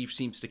nobody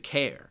seems to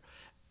care.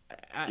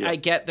 I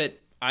get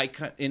that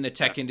in the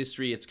tech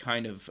industry, it's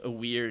kind of a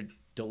weird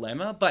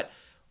dilemma, but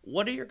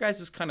what are your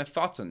guys' kind of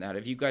thoughts on that?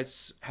 Have you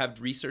guys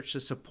have research to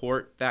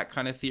support that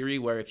kind of theory,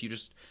 where if you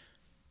just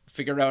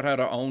figure out how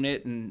to own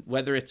it, and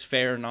whether it's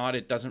fair or not,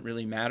 it doesn't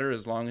really matter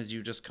as long as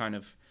you just kind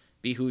of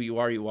be who you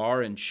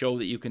are and show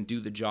that you can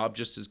do the job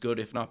just as good,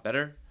 if not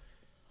better.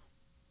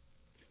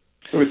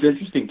 So it's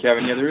interesting,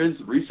 Kevin. Yeah, there is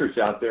research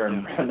out there,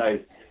 and I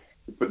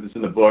put this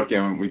in the book,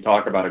 and we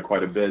talk about it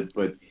quite a bit.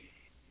 But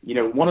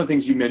one of the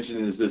things you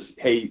mentioned is this: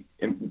 hey,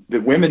 and the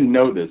women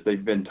know this.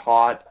 They've been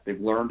taught, they've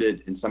learned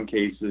it in some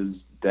cases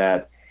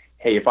that,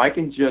 hey, if I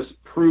can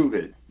just prove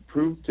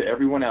to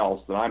everyone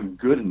else that I'm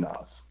good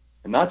enough,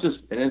 and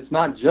it's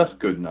not just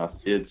good enough.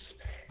 It's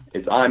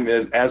I'm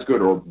as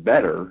good or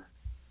better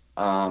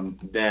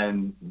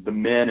than the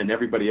men and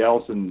everybody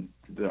else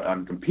that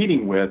I'm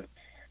competing with,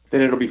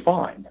 then it'll be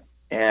fine.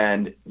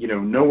 And,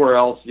 nowhere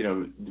else,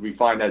 do we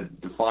find that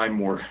defined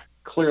more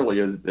clearly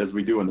as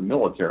we do in the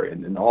military.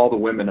 And all the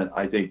women,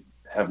 I think,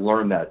 have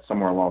learned that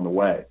somewhere along the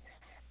way,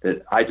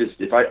 that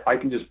if I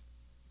can just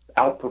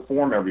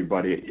outperform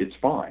everybody, it's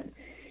fine.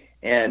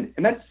 And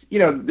that's,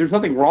 there's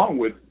nothing wrong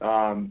with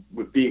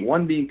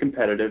being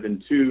competitive,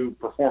 and two,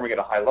 performing at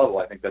a high level.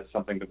 I think that's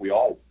something that we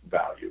all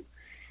value.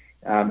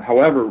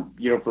 However,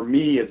 for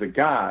me as a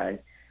guy,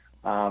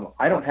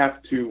 I don't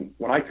have to,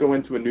 when I go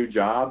into a new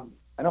job,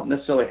 I don't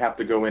necessarily have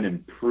to go in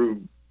and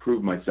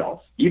prove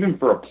myself. Even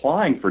for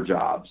applying for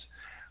jobs,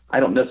 I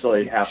don't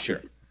necessarily have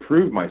to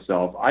prove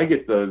myself. I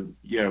get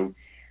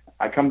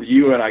I come to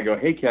you and I go,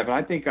 hey, Kevin,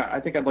 I think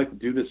I'd like to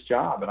do this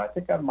job, and I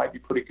think I might be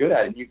pretty good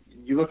at it. And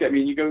you look at me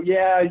and you go,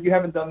 yeah, you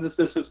haven't done this,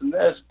 and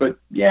this, but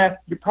yeah,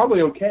 you're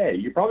probably okay.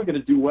 You're probably going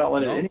to do well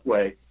in it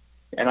anyway.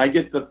 And I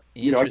get the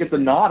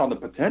nod on the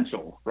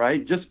potential,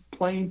 right? Just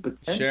plain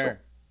potential. Sure.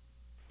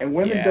 And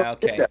women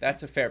don't get that.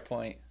 That's a fair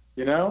point.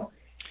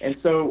 And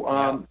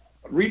so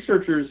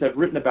researchers have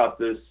written about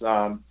this.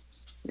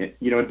 In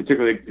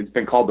particular, it's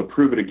been called the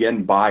prove it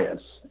again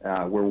bias,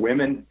 where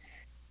women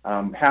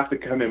have to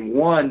come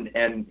in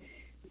and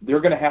they're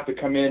going to have to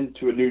come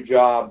into a new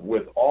job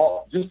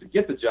just to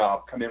get the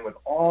job, come in with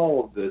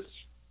all of this,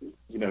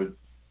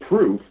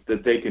 proof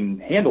that they can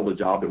handle the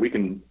job, that we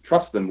can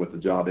trust them with the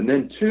job. And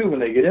then two, when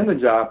they get in the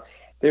job,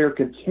 they're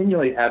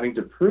continually having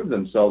to prove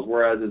themselves.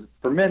 Whereas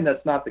for men,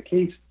 that's not the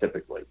case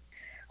typically.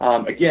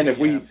 Again, if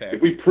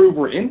we prove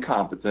we're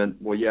incompetent,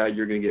 well, yeah,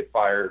 you're going to get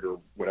fired or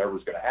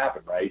whatever's going to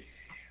happen, right?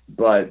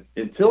 But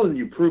until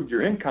you proved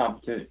you're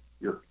incompetent,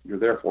 you're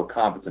therefore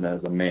competent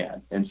as a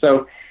man. And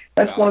so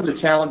that's one of the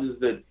challenges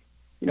that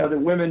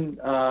that women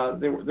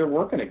they're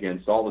working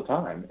against all the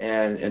time.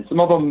 And some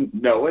of them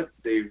know it.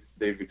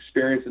 They've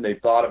experienced and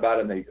they've thought about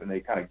it, and they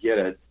kind of get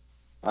it.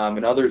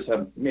 And others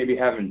haven't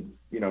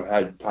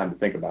had time to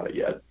think about it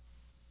yet.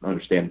 I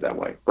understand it that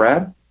way.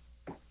 Brad?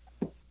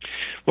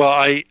 Well,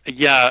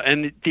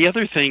 and the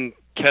other thing,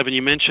 Kevin,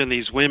 you mentioned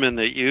these women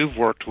that you've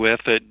worked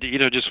with that,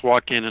 just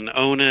walk in and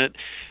own it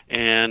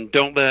and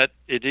don't let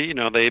it,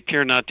 they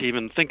appear not to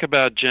even think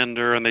about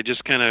gender, and they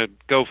just kind of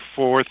go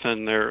forth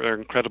and they're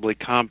incredibly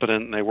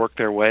competent and they work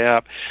their way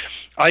up.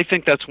 I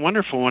think that's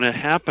wonderful when it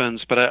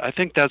happens, but I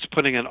think that's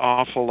putting an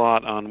awful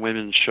lot on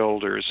women's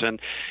shoulders. And,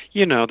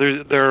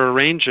 there are a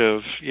range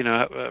of,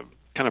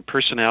 kind of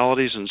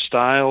personalities and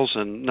styles,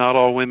 and not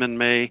all women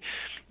may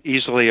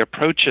easily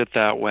approach it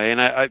that way. And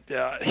I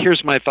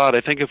here's my thought.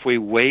 I think if we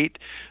wait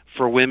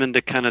for women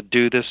to kind of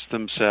do this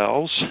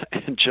themselves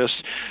and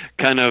just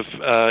kind of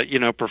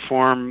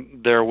perform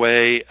their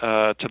way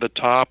to the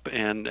top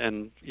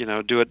and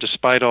do it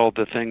despite all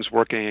the things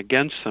working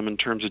against them in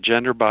terms of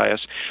gender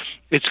bias,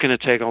 it's going to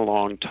take a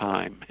long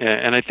time.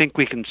 And I think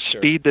we can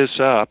speed this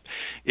up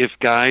if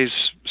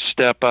guys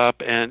step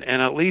up and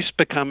at least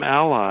become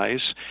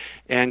allies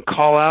and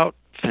call out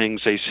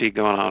things they see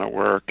going on at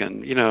work,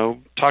 and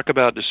talk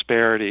about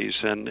disparities,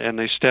 and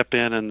they step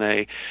in and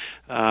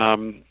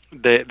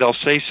they'll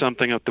say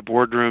something at the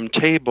boardroom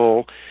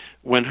table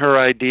when her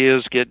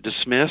ideas get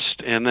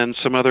dismissed, and then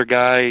some other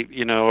guy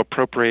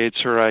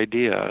appropriates her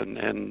idea,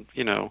 and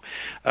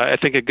I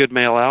think a good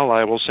male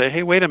ally will say,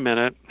 hey, wait a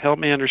minute, help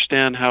me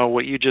understand how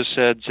what you just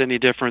said is any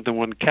different than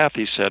what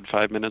Kathy said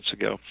 5 minutes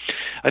ago.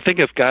 I think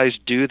if guys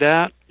do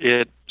that,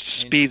 it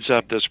speeds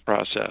up this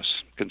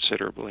process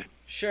considerably.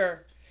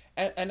 Sure.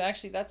 And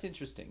actually, that's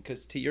interesting,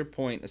 because to your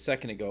point a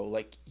second ago,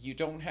 like, you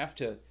don't have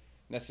to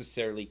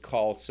necessarily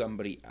call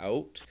somebody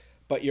out,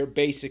 but you're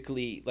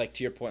basically, like,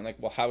 to your point, like,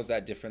 well, how is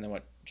that different than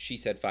what she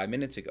said 5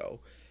 minutes ago?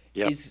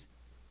 Yep.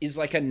 Is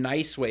like a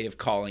nice way of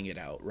calling it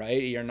out,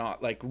 right? You're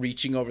not like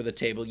reaching over the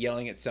table,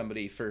 yelling at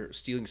somebody for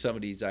stealing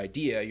somebody's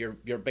idea.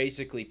 You're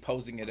basically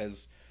posing it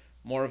as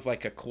more of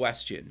like a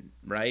question,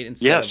 right?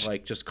 Instead of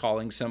like just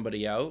calling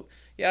somebody out.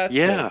 Yeah, that's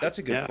good. That's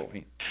a good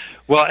point.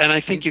 Well, and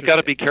I think you've got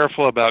to be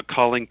careful about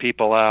calling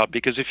people out,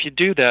 because if you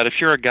do that, if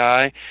you're a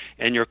guy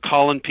and you're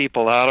calling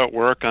people out at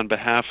work on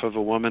behalf of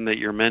a woman that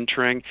you're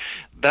mentoring,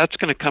 that's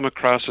going to come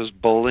across as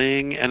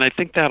bullying. And I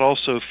think that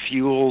also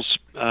fuels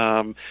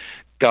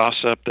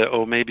gossip that,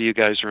 oh, maybe you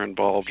guys are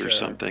involved or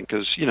something,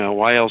 because,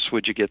 why else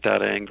would you get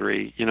that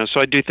angry? So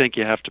I do think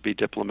you have to be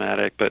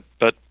diplomatic, but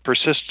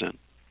persistent.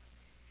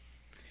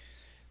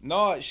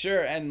 No,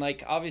 sure. And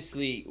like,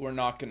 obviously we're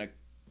not going to,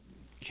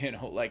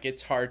 like,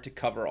 it's hard to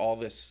cover all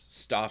this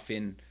stuff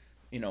in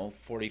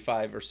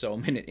 45 or so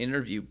minute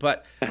interview,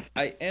 but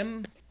I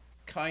am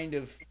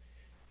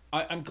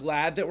I'm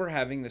glad that we're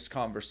having this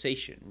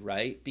conversation,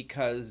 right?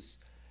 Because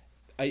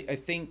I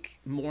think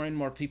more and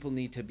more people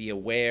need to be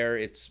aware.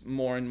 It's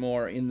more and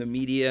more in the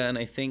media. And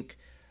I think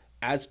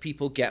as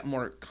people get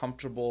more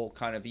comfortable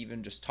kind of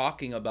even just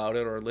talking about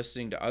it or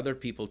listening to other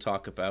people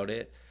talk about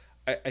it,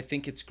 I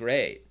think it's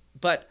great.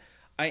 But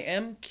I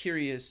am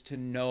curious to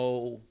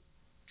know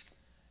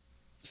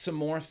some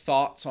more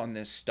thoughts on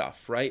this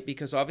stuff, right?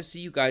 Because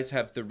obviously you guys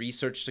have the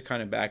research to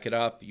kind of back it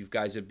up. You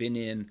guys have been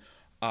in,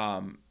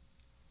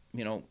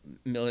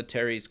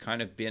 military's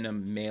kind of been a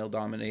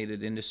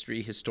male-dominated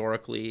industry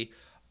historically.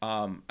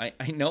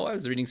 I know I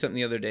was reading something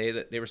the other day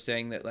that they were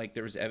saying that like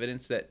there was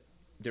evidence that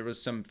there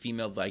was some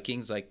female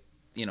Vikings, like,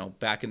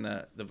 back in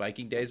the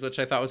Viking days, which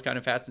I thought was kind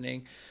of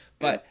fascinating.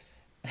 But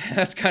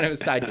that's kind of a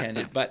side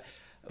tangent. But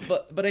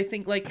I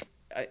think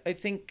I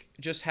think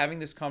just having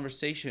this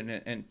conversation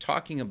and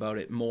talking about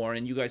it more,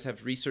 and you guys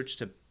have research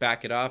to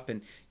back it up,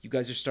 and you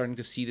guys are starting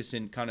to see this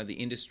in kind of the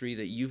industry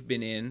that you've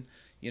been in,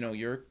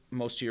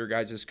 most of your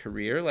guys'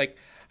 career. Like,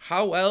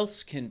 how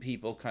else can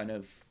people kind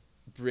of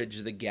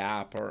bridge the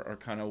gap or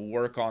kind of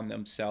work on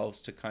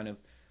themselves to kind of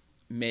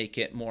make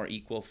it more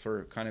equal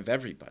for kind of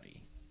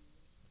everybody?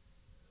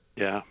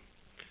 Yeah.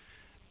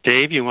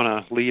 Dave, you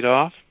want to lead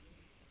off?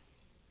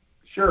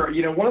 Sure.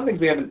 One of the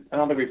things I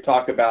don't think we've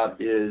talked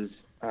about is,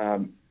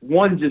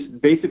 one,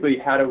 just basically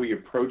how do we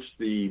approach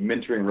the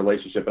mentoring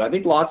relationship? And I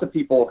think lots of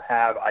people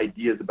have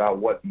ideas about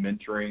what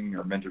mentoring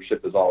or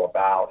mentorship is all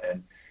about.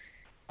 And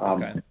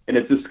and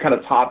it's just kind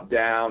of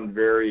top-down,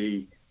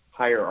 very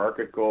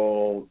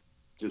hierarchical,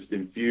 just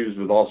infused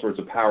with all sorts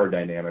of power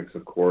dynamics,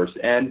 of course.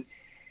 And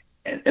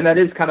that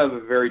is kind of a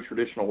very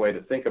traditional way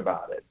to think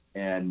about it,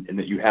 and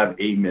that you have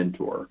a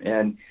mentor.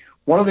 And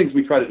one of the things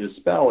we try to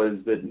dispel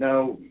is that,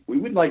 no, we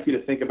would like you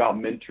to think about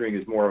mentoring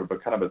as more of a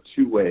kind of a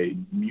two-way,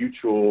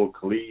 mutual,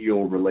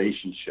 collegial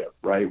relationship,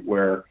 right?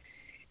 Where,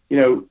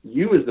 you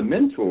as the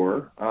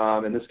mentor,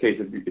 in this case,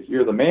 if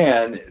you're the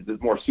man, the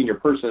more senior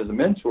person as a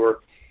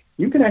mentor,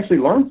 you can actually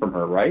learn from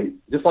her, right?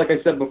 Just like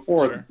I said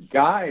before, sure.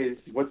 Guys,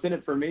 what's in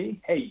it for me?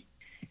 Hey,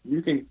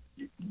 you can,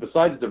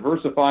 besides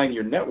diversifying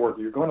your network,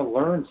 you're going to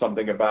learn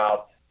something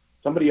about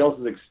somebody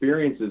else's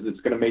experiences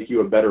that's going to make you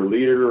a better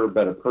leader, a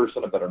better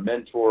person, a better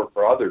mentor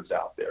for others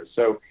out there.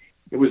 So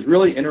it was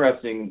really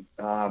interesting,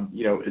 as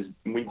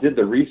we did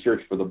the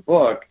research for the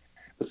book,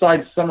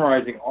 besides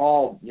summarizing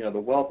all, the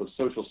wealth of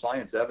social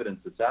science evidence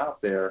that's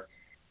out there,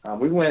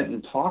 we went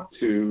and talked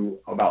to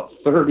about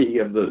 30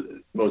 of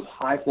the most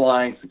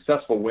high-flying,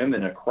 successful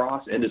women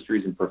across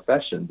industries and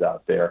professions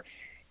out there.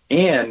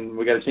 And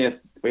we got a chance,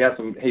 we had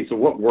some, hey, so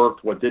what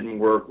worked, what didn't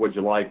work, what'd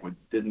you like, what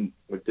didn't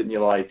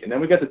you like? And then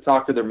we got to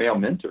talk to their male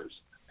mentors,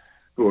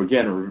 who,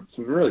 again, are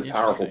some really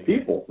powerful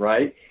people,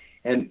 right?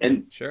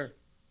 And sure.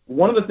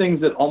 One of the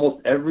things that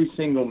almost every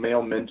single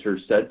male mentor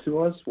said to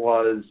us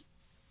was,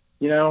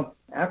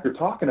 after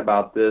talking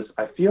about this,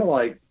 I feel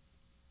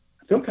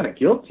kind of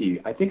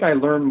guilty. I think I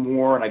learned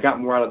more and I got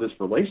more out of this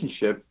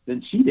relationship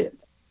than she did,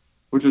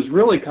 which was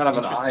really kind of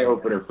an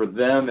eye-opener for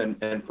them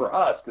and for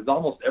us, because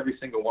almost every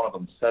single one of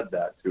them said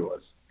that to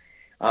us.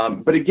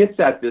 But it gets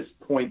at this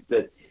point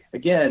that,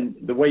 again,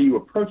 the way you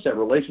approach that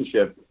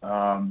relationship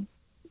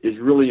is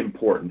really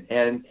important.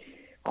 And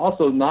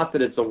also, not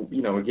that it's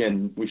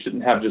again, we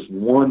shouldn't have just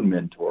one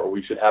mentor.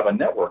 We should have a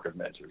network of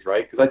mentors,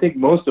 right? Because I think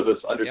most of us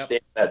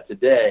understand that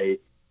today,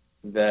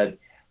 that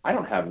I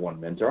don't have one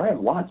mentor. I have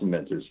lots of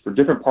mentors for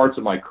different parts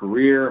of my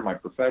career, my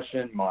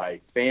profession,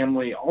 my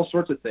family, all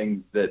sorts of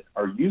things that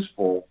are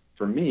useful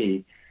for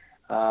me.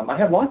 I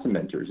have lots of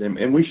mentors,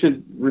 and we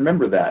should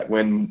remember that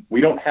when we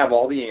don't have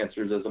all the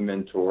answers as a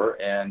mentor.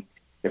 And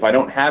if I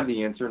don't have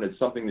the answer and it's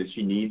something that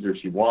she needs or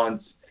she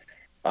wants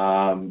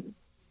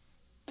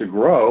to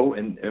grow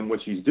in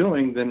what she's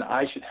doing, then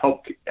I should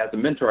help as a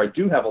mentor. I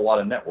do have a lot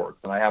of networks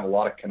and I have a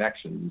lot of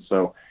connections.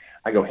 So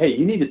I go, hey,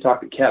 you need to talk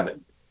to Kevin,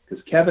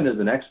 because Kevin is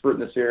an expert in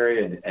this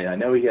area, and I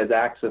know he has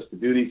access to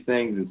do these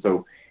things. And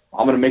so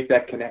I'm going to make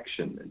that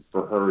connection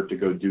for her to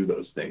go do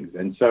those things.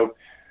 And so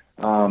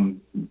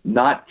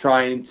not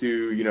trying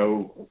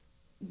to,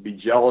 be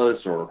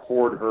jealous or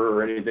hoard her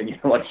or anything,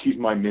 like she's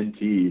my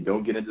mentee.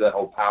 Don't get into that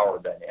whole power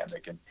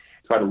dynamic, and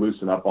try to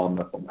loosen up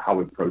on how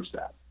we approach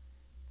that.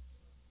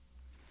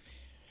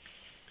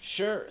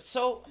 Sure.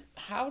 So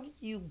how do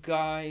you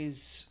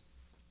guys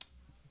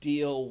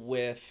deal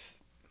with,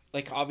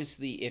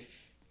 obviously,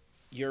 if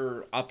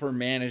you're upper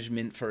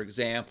management, for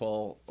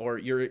example, or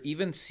you're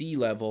even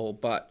C-level,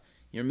 but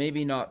you're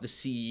maybe not the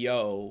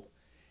CEO,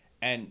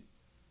 and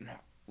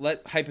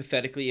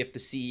hypothetically, if the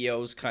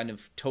CEO is kind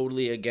of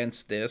totally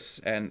against this,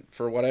 and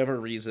for whatever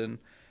reason,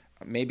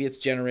 maybe it's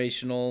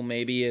generational,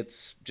 maybe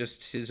it's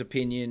just his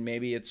opinion,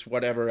 maybe it's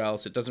whatever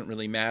else, it doesn't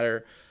really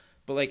matter.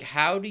 But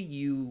how do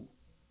you,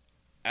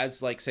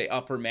 as say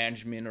upper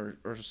management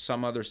or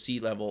some other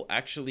C-level,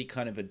 actually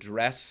kind of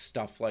address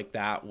stuff like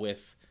that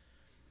with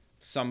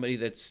somebody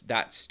that's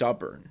that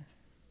stubborn?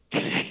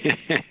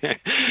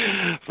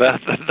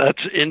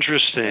 That's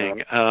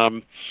interesting.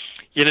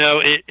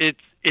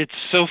 It's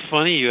so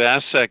funny you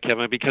asked that,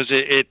 Kevin, because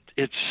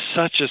it's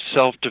such a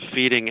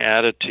self-defeating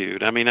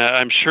attitude. I mean,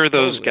 I'm sure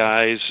those Totally.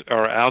 guys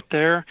are out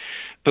there,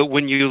 but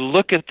when you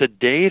look at the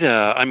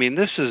data, I mean,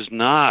 this is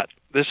not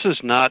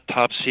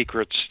top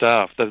secret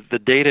stuff. The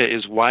data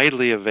is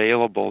widely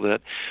available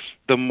that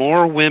the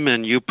more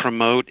women you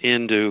promote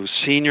into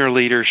senior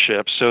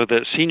leadership so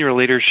that senior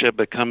leadership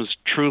becomes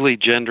truly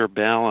gender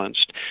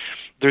balanced,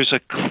 there's a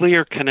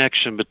clear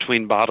connection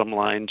between bottom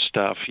line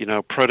stuff,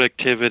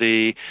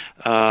 productivity,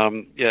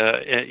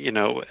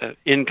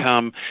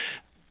 income,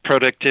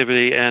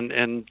 productivity,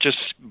 and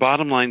just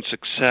bottom line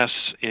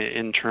success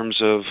in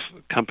terms of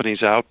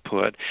companies'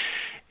 output.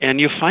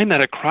 And you find that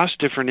across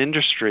different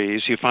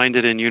industries. You find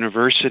it in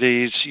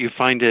universities. You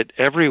find it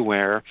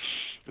everywhere,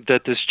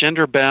 that this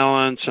gender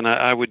balance, and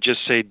I would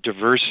just say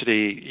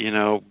diversity,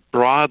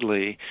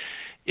 broadly,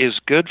 is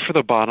good for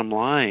the bottom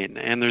line,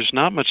 and there's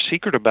not much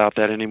secret about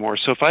that anymore.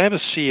 So if I have a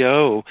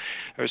CEO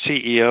or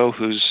CEO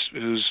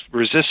who's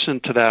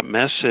resistant to that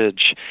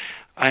message,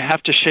 I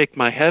have to shake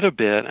my head a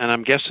bit, and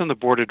I'm guessing the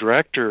board of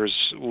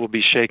directors will be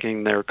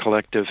shaking their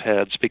collective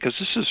heads, because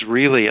this is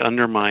really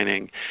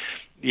undermining,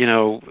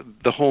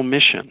 the whole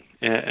mission.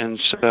 And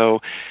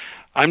so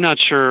I'm not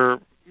sure,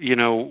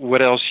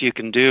 what else you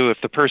can do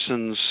if the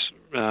person's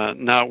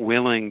not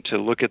willing to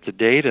look at the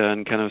data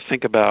and kind of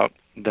think about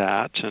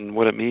that and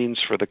what it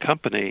means for the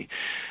company.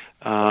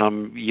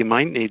 You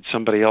might need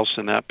somebody else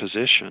in that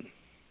position.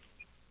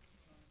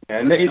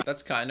 And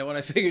That's kind of what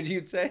I figured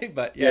you'd say,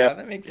 but yeah,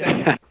 that makes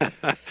sense.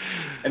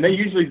 And they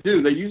usually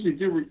do.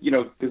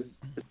 Because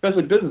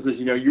especially businesses,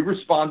 you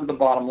respond to the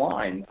bottom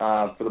line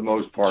for the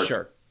most part.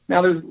 Sure.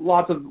 Now, there's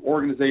lots of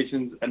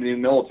organizations, in the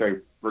military,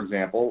 for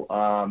example,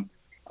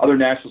 other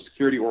national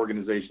security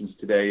organizations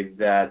today,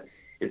 that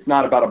it's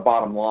not about a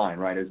bottom line,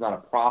 right? It's not a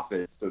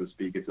profit, so to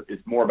speak.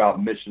 It's more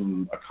about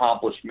mission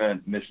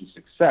accomplishment, mission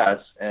success,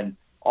 and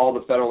all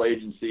the federal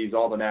agencies,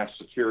 all the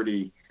national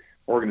security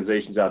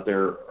organizations out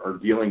there are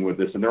dealing with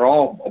this, and they're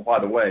all, by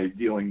the way,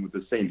 dealing with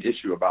the same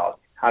issue about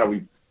how do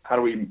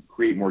we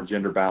create more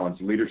gender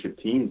balanced leadership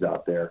teams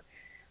out there.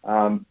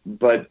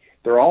 But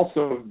they're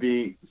also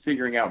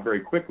figuring out very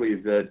quickly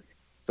that.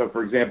 So,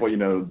 for example,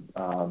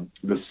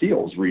 the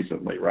SEALs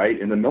recently, right,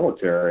 in the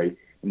military,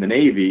 in the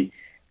Navy,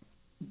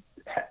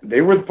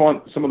 they were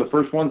some of the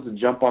first ones to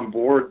jump on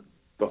board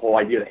the whole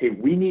idea that, hey,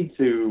 we need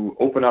to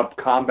open up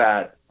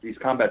these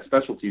combat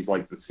specialties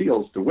like the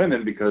SEALs to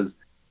women, because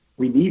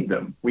we need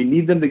them. We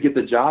need them to get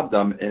the job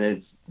done.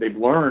 And they've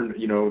learned,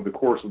 the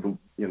course of the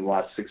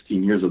last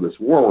 16 years of this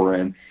war we're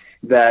in,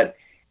 that,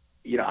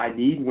 I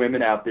need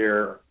women out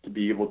there to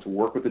be able to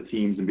work with the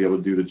teams and be able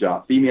to do the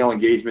job. Female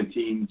engagement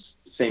teams,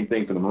 same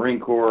thing for the Marine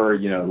Corps,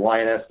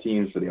 Lioness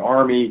teams for the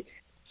Army,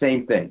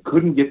 same thing.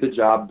 Couldn't get the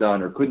job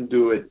done, or couldn't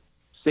do it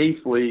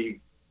safely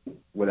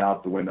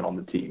without the women on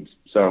the teams.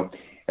 So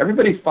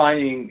everybody's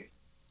finding,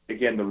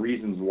 again, the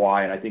reasons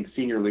why, and I think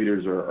senior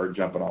leaders are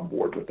jumping on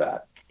board with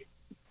that.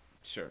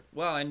 Sure.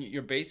 Well, and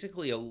you're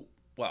basically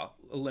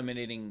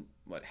eliminating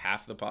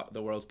half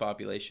the world's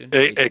population.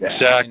 Basically.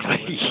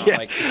 Exactly. It's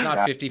not it's not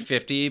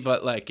 50-50,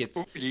 but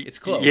it's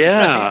close.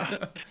 Yeah.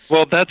 Right?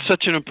 Well, that's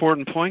such an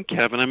important point,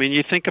 Kevin. I mean,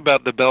 you think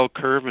about the bell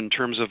curve in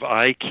terms of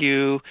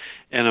IQ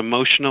and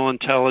emotional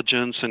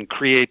intelligence and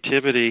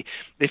creativity.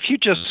 If you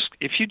just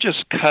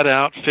cut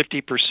out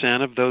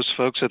 50% of those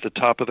folks at the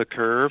top of the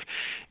curve,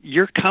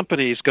 your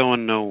company's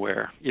going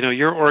nowhere.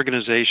 Your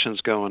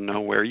organization's going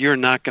nowhere. You're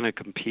not going to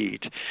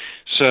compete.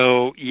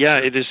 So, yeah,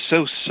 it is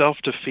so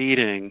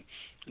self-defeating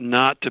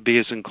not to be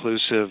as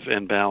inclusive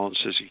and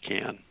balanced as you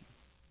can.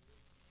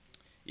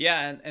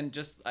 Yeah, and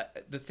just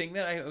the thing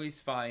that I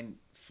always find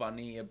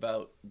funny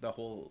about the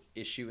whole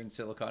issue in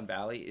Silicon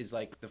Valley is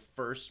the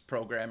first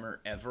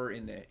programmer ever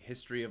in the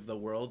history of the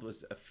world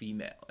was a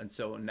female. And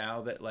so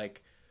now that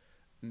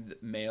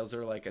males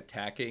are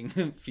attacking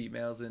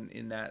females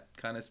in that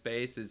kind of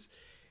space is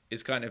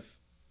kind of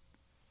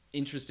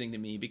interesting to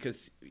me,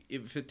 because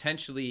it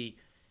potentially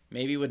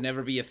maybe would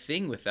never be a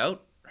thing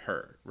without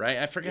her, right?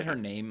 I forget her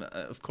name.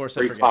 Of course,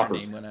 I forget her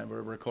name when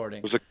we're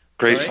recording. Was it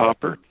Grace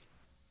Hopper?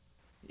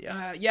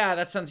 Yeah,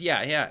 that sounds,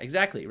 yeah,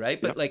 exactly, right?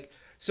 But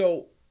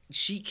so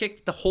she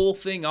kicked the whole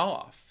thing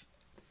off,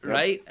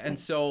 right? And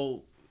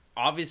so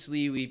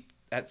obviously we,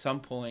 at some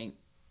point,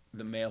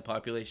 the male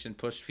population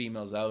pushed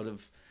females out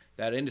of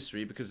that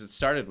industry because it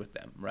started with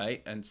them,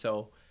 right? And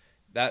so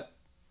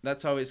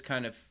that's always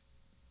kind of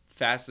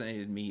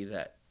fascinated me,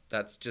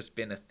 that's just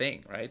been a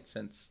thing, right,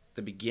 since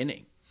the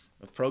beginning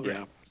of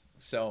programming. Yeah.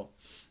 So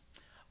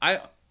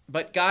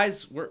but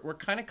guys, we're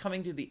kind of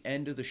coming to the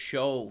end of the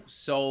show.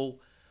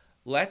 So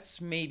let's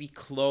maybe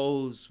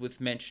close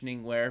with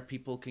mentioning where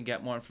people can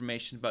get more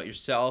information about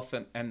yourself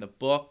and the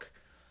book,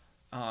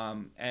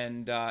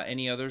 and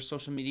any other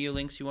social media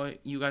links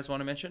you guys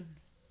want to mention.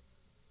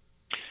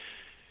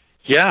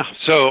 Yeah.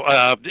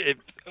 So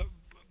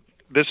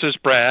this is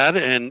Brad,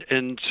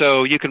 and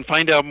so you can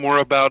find out more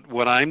about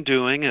what I'm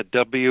doing at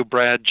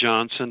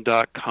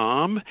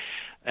wbradjohnson.com.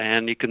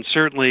 And you can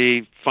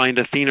certainly find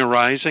Athena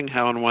Rising,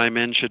 How and Why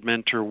Men Should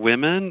Mentor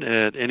Women,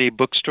 at any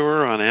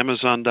bookstore on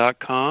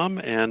Amazon.com.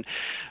 And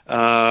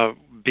I'd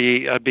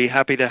be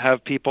happy to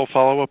have people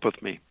follow up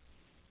with me.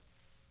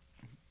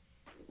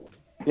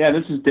 Yeah,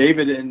 this is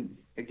David, and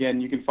again,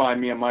 you can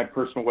find me on my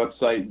personal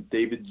website,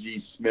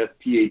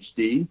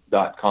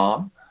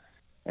 davidgsmithphd.com,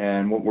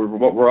 and what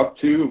we're up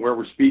to, where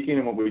we're speaking,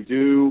 and what we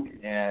do,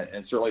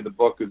 and certainly the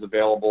book is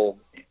available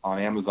on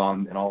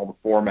Amazon in all the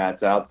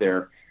formats out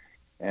there.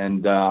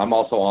 And I'm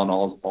also on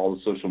all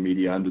the social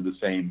media under the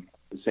same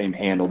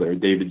handle there,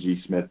 David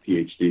G. Smith,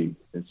 PhD.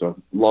 And so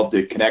I'd love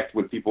to connect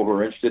with people who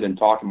are interested in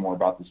talking more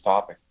about this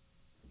topic.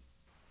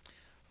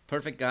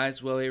 Perfect,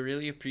 guys. Well, I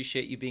really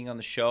appreciate you being on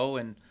the show,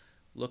 and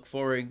look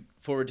forward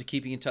to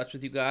keeping in touch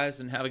with you guys,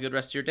 and have a good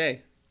rest of your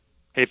day.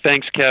 Hey,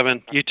 thanks,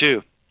 Kevin. You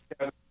too.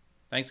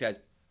 Thanks, guys.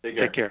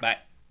 Take care. Bye.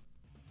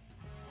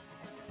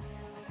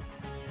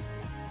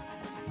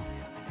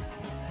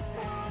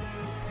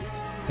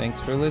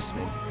 Thanks for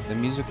listening. The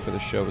music for the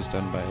show is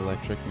done by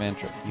Electric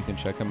Mantra. You can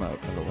check them out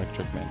at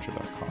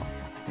electricmantra.com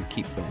and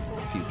keep building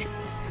the future.